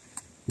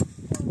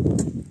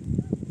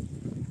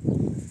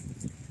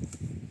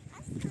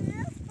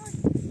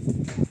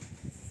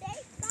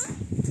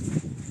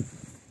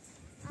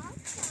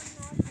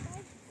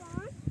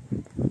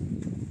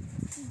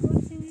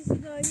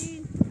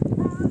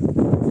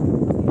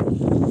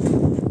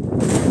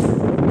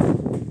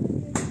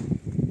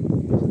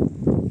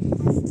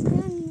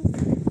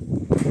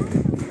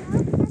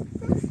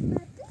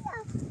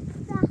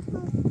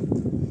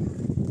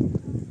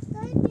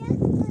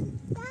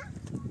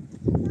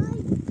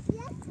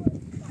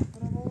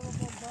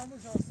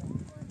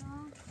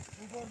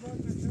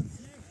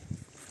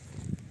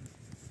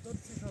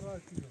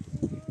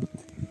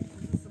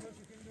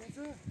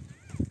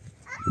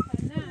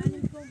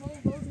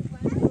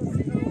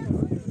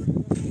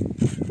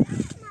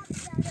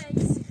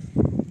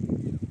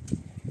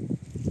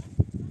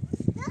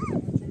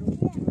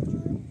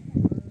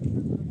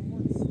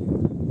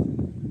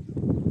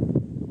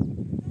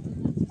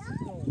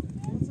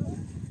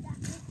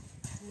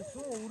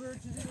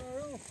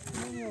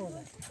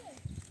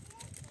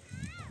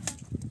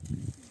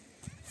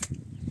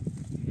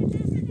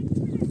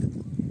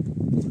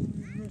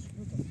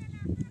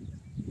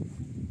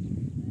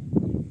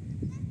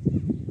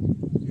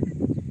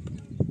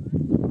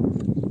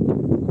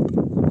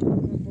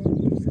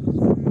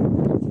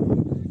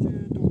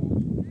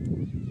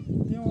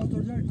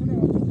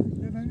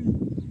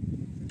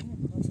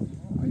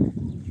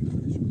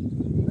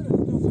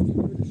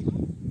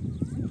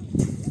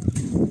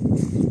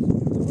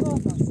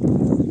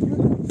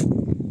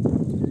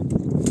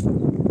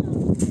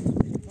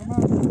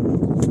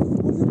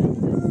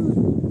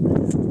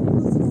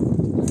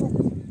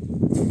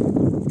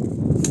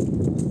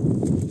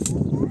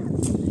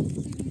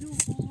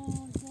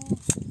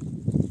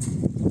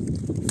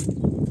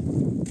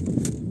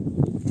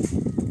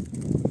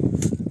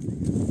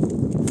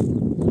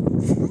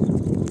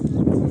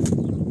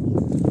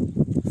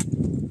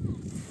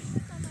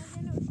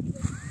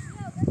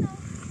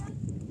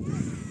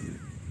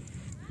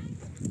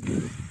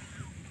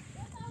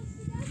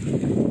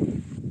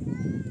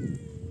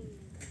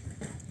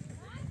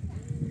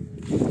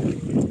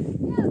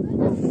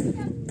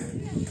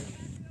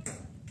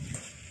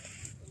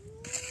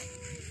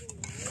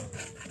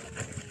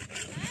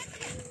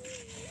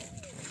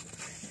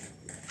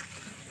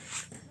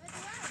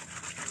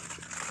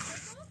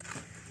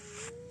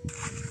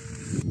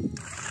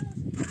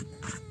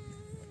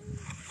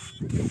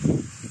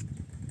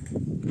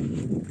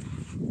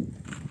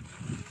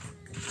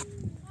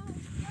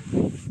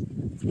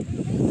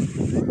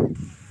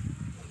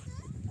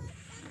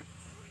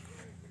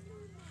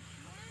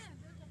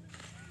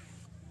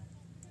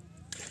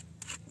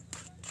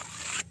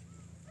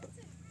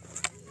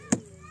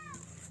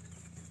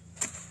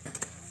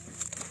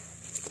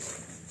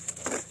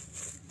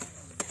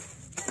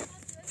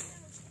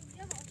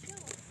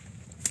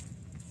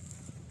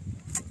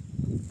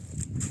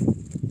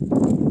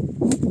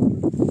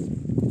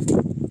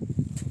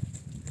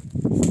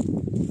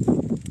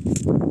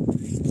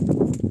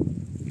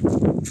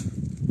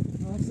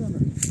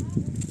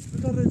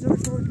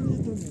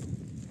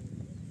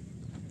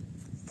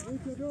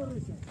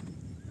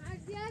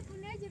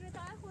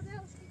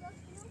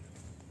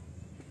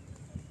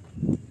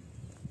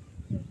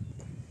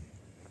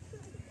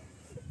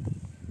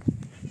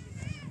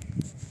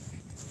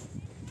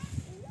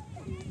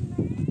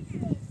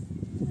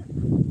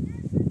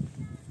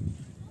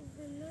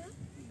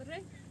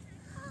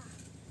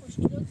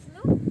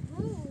خوشگلاتونو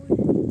خوبه؟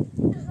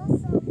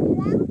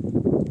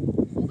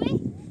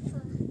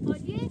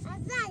 عالیه؟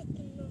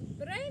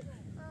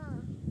 بریم؟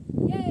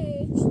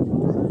 یک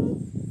دو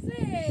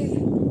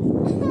سه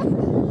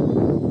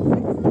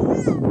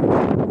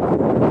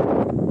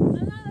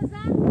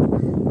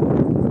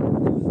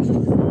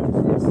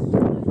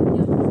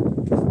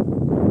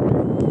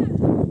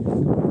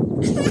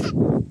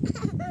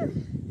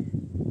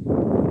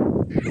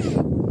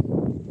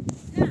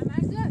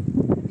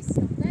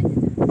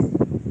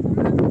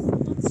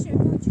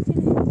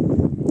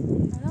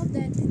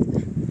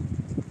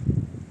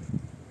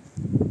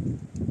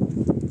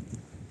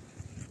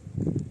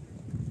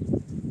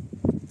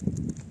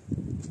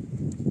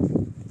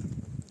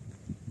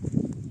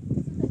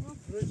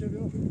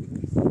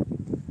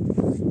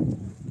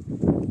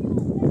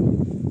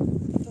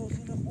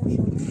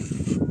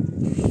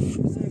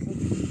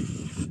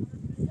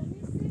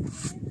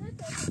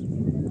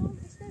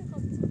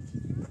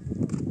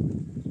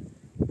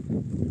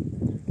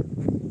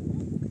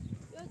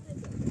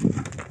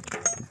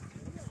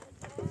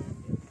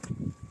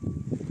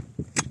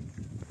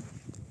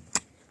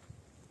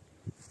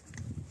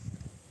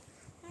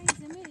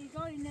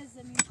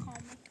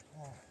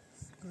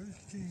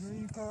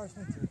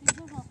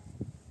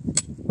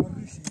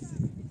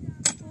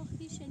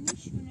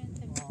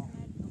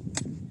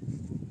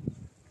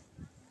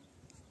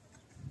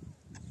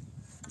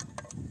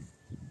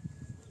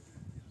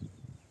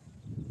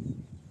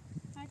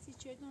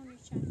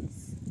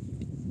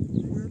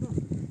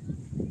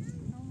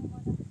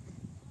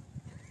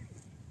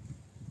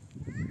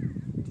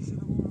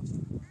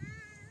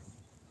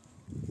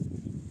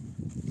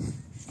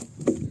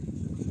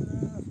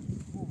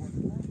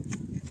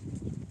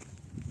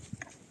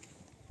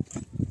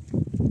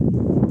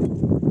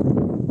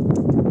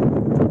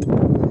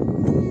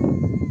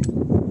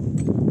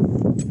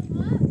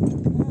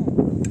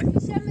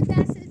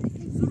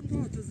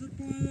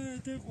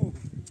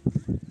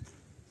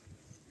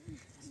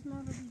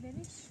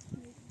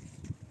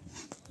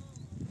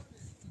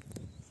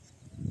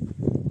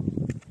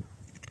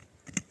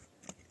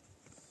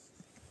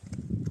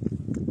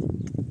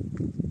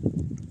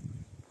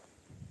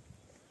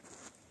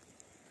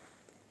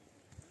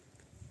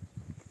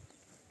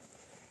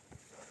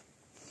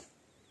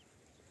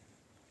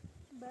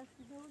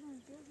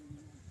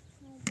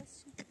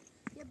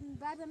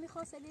بعد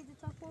میخواست لید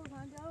تا پر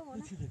کنه جواب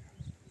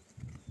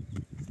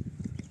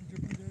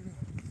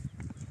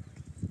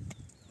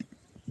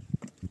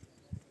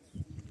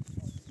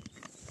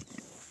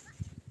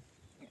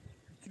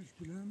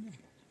نه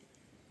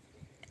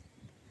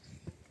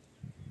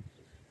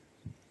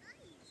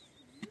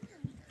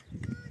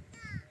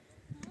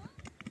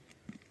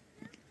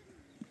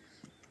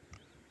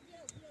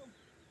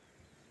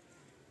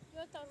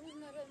یا تا روز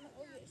نره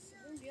اویس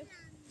بیا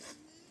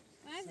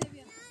هذا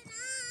بیا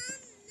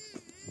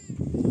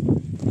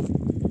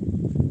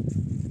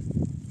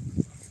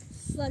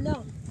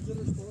سلام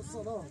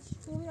سلام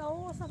خوبی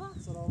آقا صفا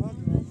سلامت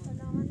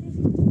سلامتی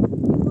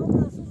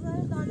میگم رسول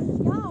زاره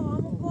دانشگاه و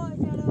همون گاه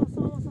جلو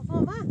سلام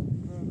صفا و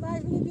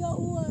بعد میگه بیا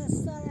او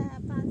سر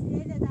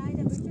پنزیه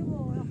دایده بچه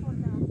و یا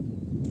خورده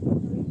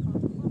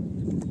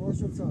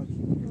باشه ساعت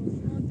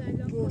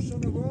روشن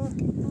با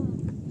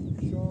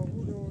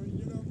شاغول و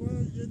اینجا با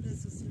یه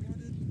نصف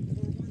سیمانی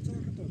قربان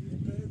چاک تابی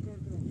تایی کار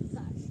کنم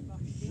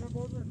اینا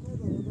باز کار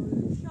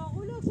دارم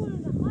شاغول و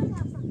کنونده خواهی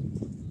هستن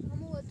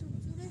همو تو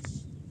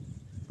طولش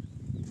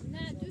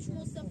نه دوش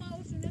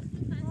مصطفی و شونه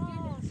خود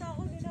پنزیه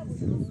شاغول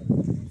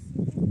نبود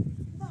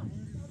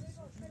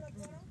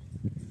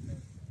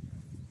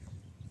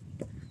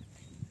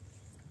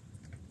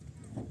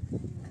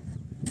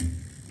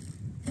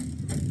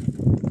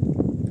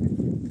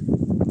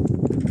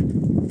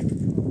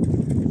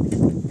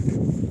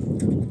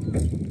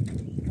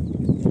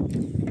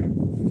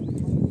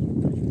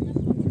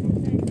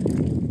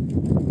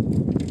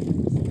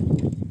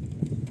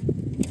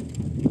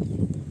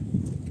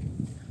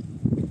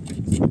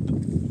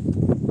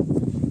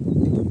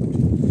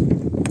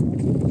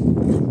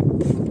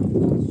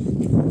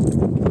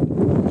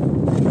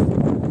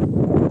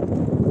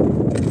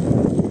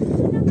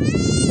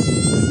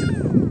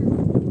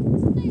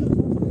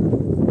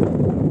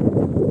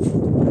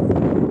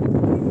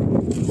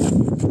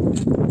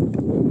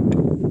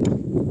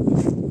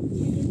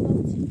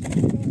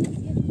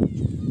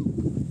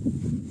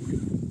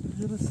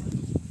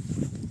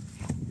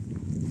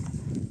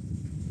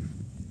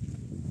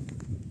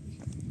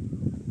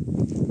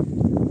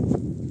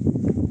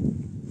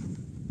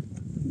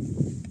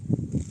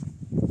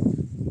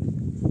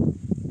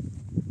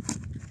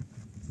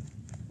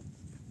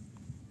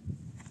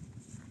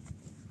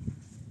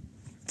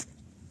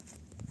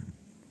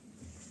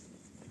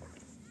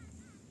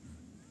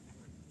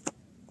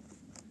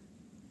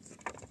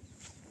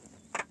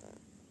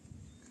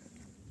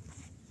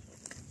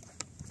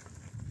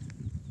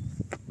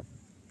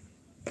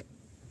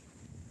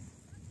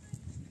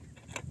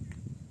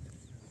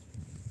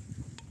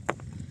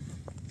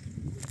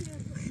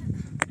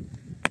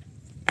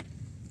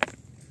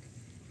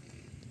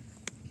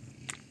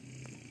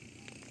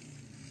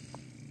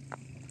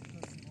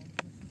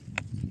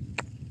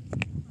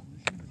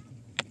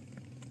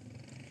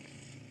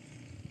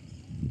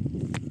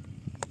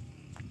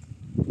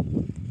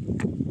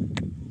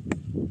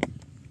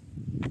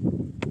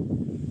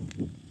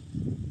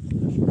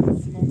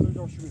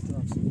شو بهتر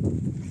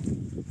افسانه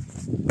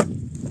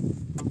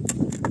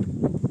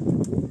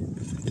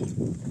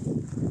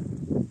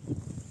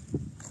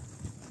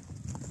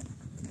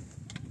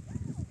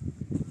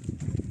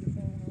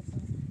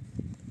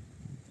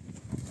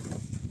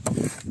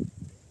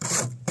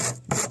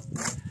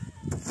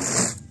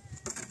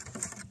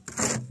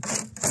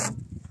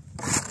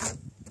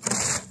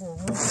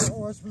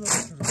آواز بده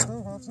شروع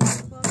کنم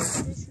افسانه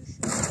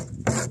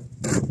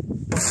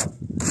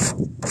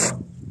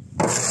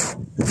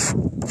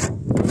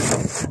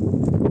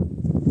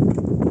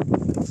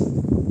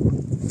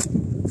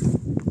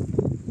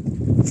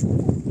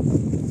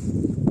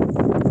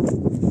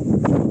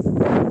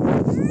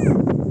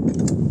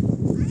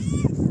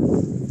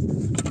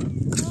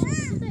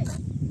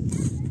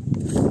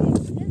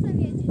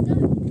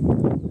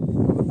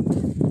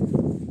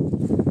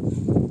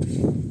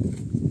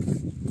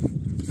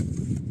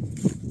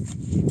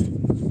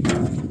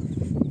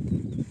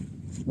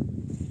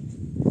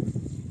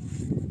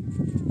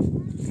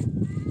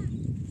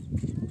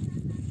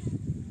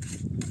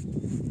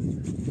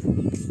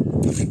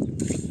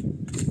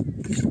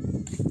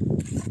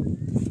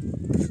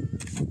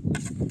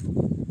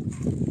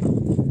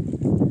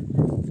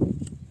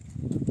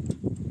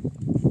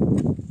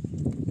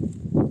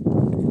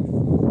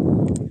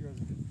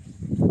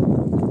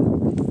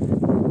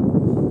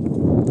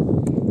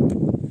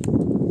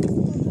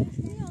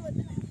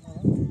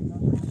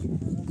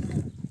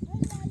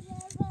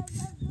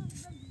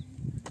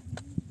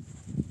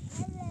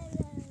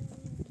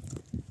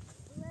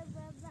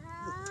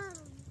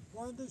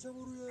بندشم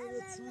روی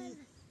بچوی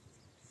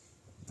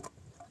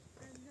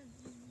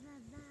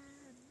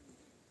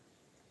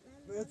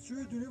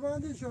بچوی دونی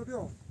بندش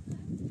بیا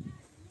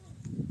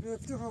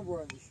نفتی هم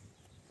بندش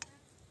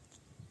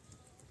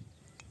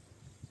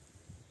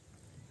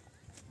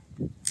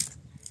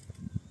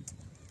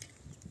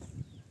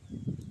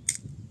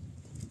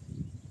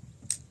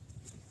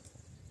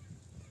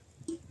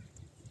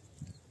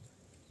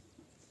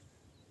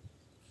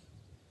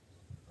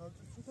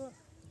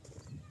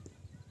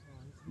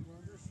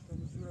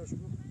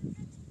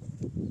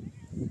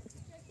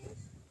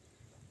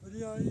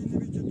ولی اینی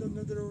بی که دم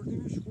نداره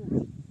اردیمش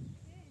خوبه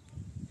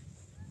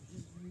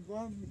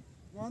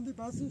واندی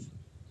بسش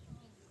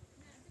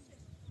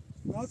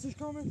بسش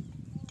کامل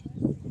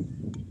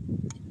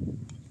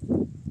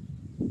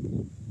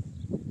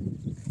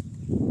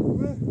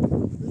خوبه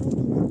برو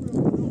تو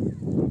برو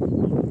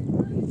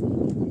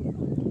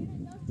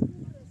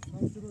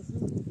بسته باشه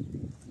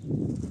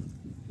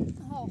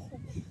ها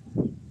خوبه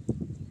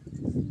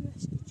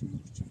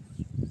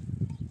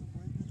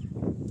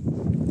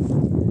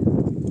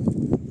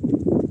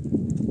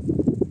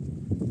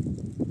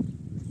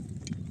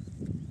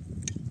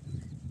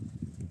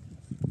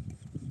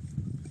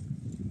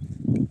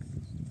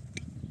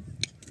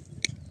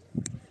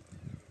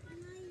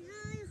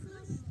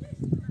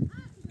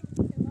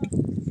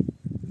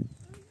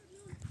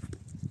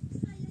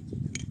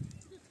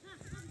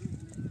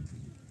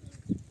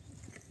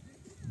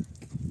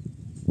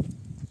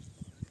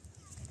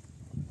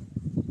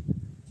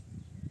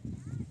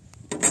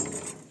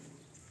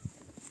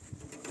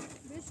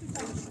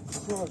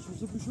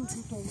شوزه بشو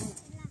تو تامه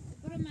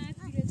برو مرد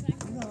پیره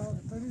زنگ نه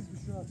تمیز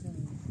بشو اصلا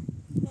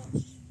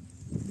باش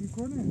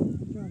میکنه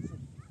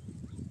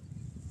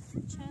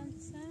چند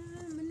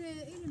سن من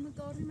این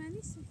مقاری من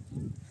نیست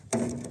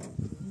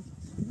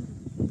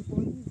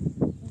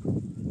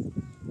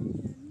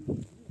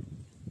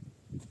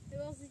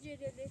بازی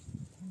جلیلی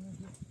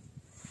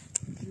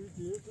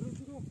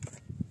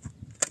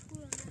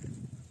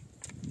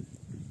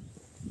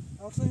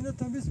افسانه اینه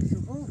تمیز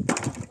بشو خواه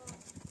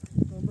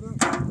برم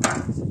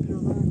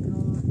پیادان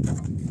کنار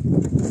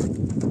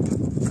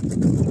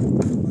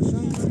باشن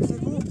این بکسه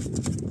کو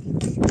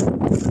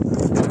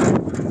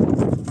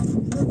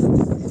اینا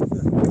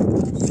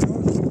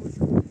تمیز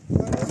بشو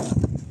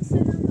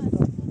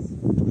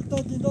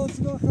تا دیدان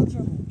سیگار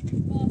خدشم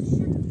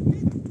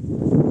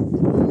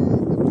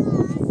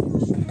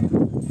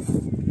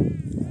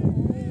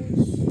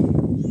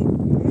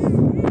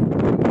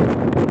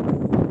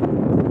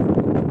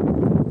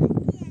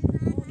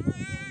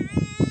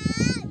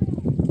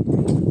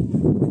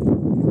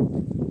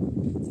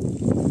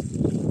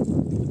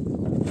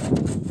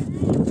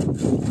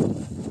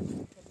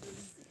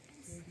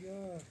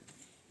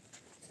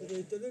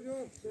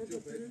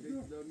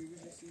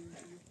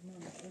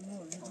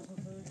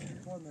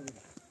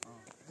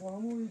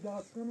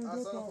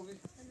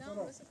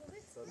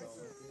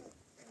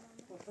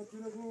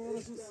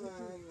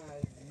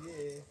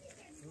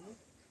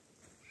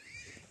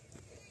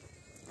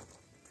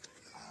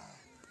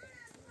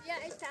یا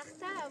ای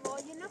تخته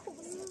هوایی نخوب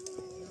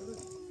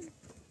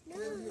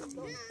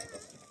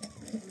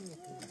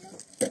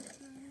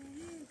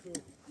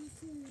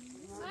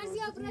مرزی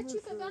آبرا چی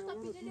که باقا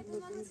پیده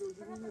لبنان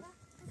سفره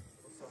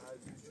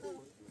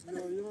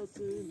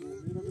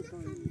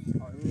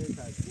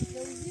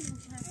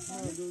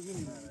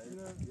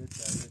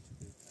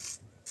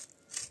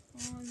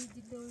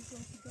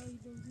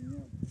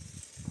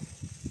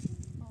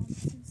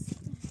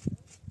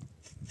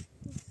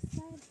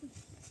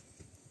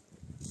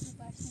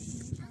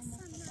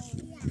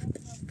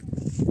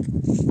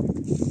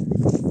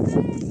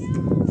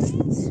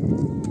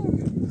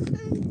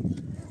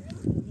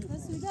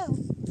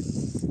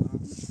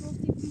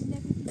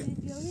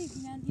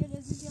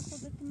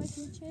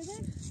بده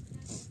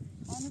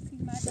خانو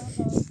فیلمردان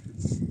با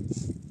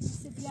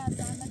سبیل از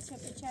آمد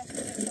چپ چپ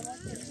ارتباط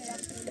داری که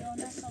رفت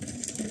ایرانه خواهد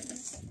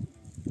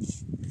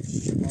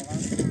واقعا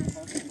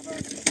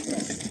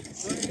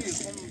خیلی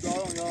خون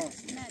دارم یا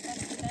نه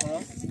دست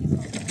دارم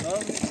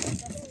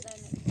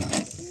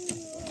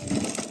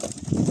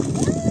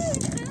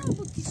خراب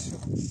بود کشو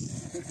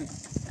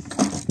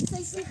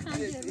سیسی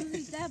خنده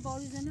روزی 10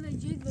 بار زنه و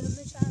جید برم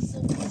بشه هم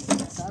صبح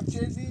سب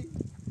چیزی؟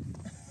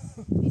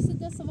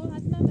 22 سوال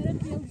حتما برم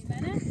پیوگی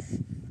منه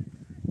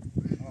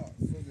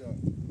سودیا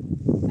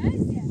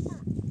بعضیه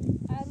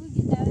هر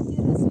روی دعوتی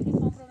رسولی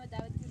خام رو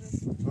دعوتی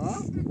رسولی ها؟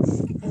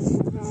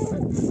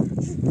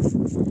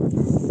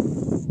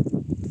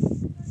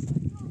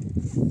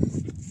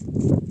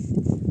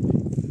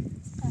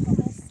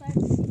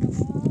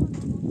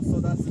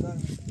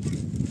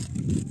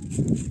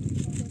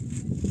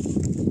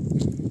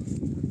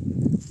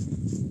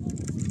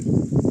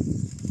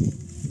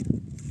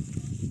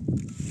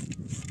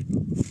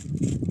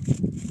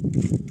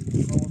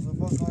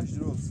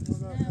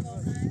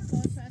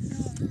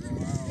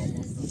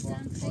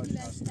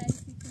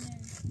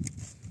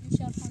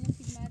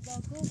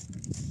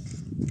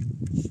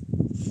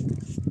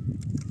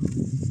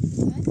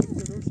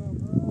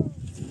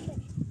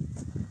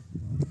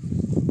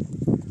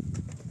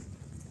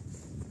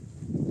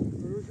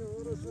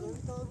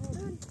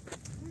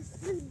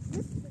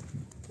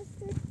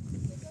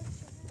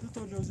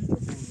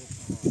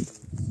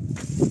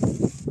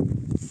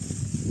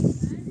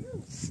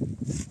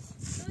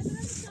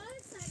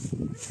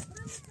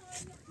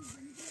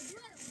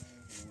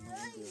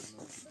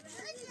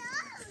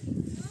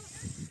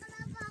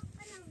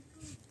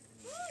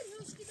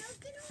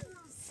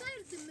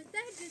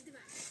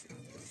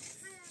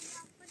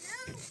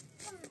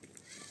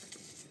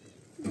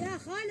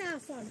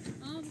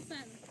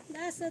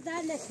 دست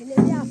در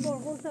نکنه یا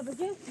فرغون تا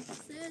بگیم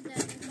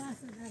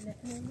دست در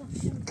نکنه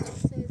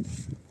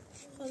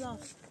خدا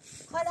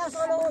خلاص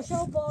حالا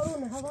اوشا و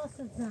بارون حواست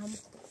زم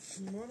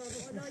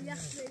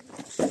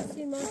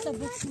سیمان تا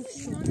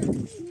بکوش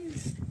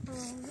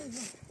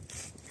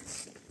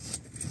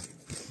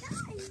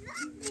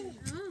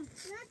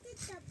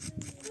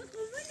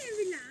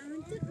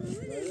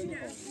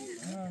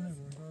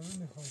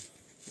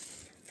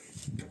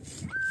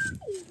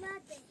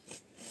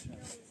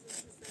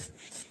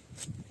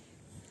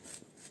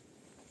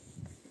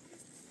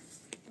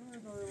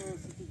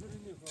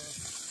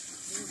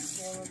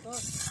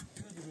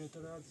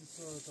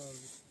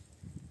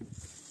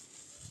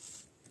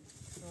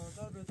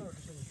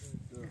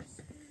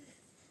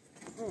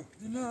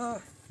نه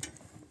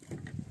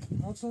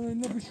اصلا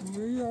اینو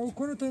بشوره یا او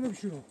کنه تا اینو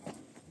بشوره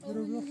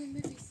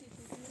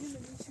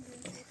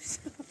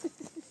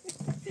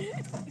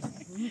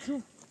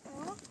میشو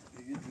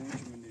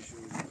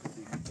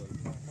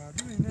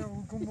مردم اینه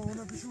اون کن با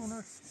اونه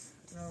بشونه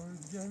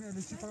دیگه همین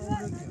الیسی فقط اون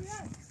رد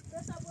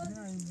گشت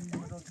نه این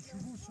مدات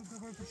شروع صبح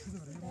باید بشوده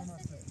برای یه بانه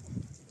هسته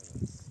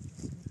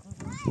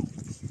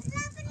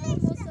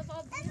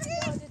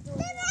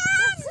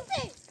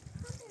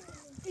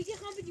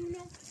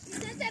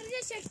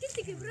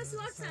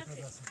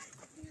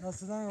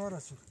دست دن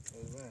وارسو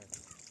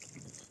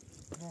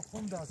ما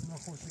خون دست ما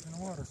خوشی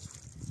کنم وارسو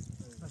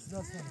دست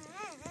دن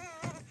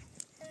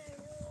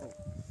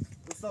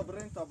دوستا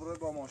برین تا برای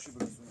با ماشی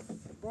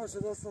برسونیم باشه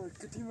دستا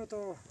کتیمه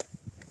تا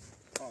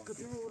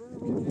کتیمه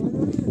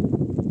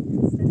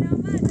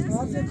برای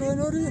سلامت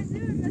کانوری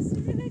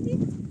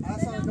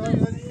حسن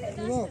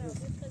کانوری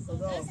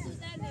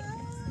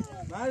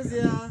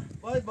مرزیه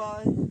بای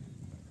بای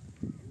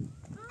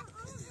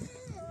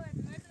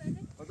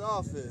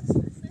خداحافظ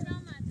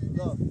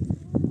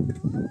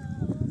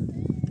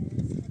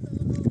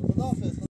خداحافظ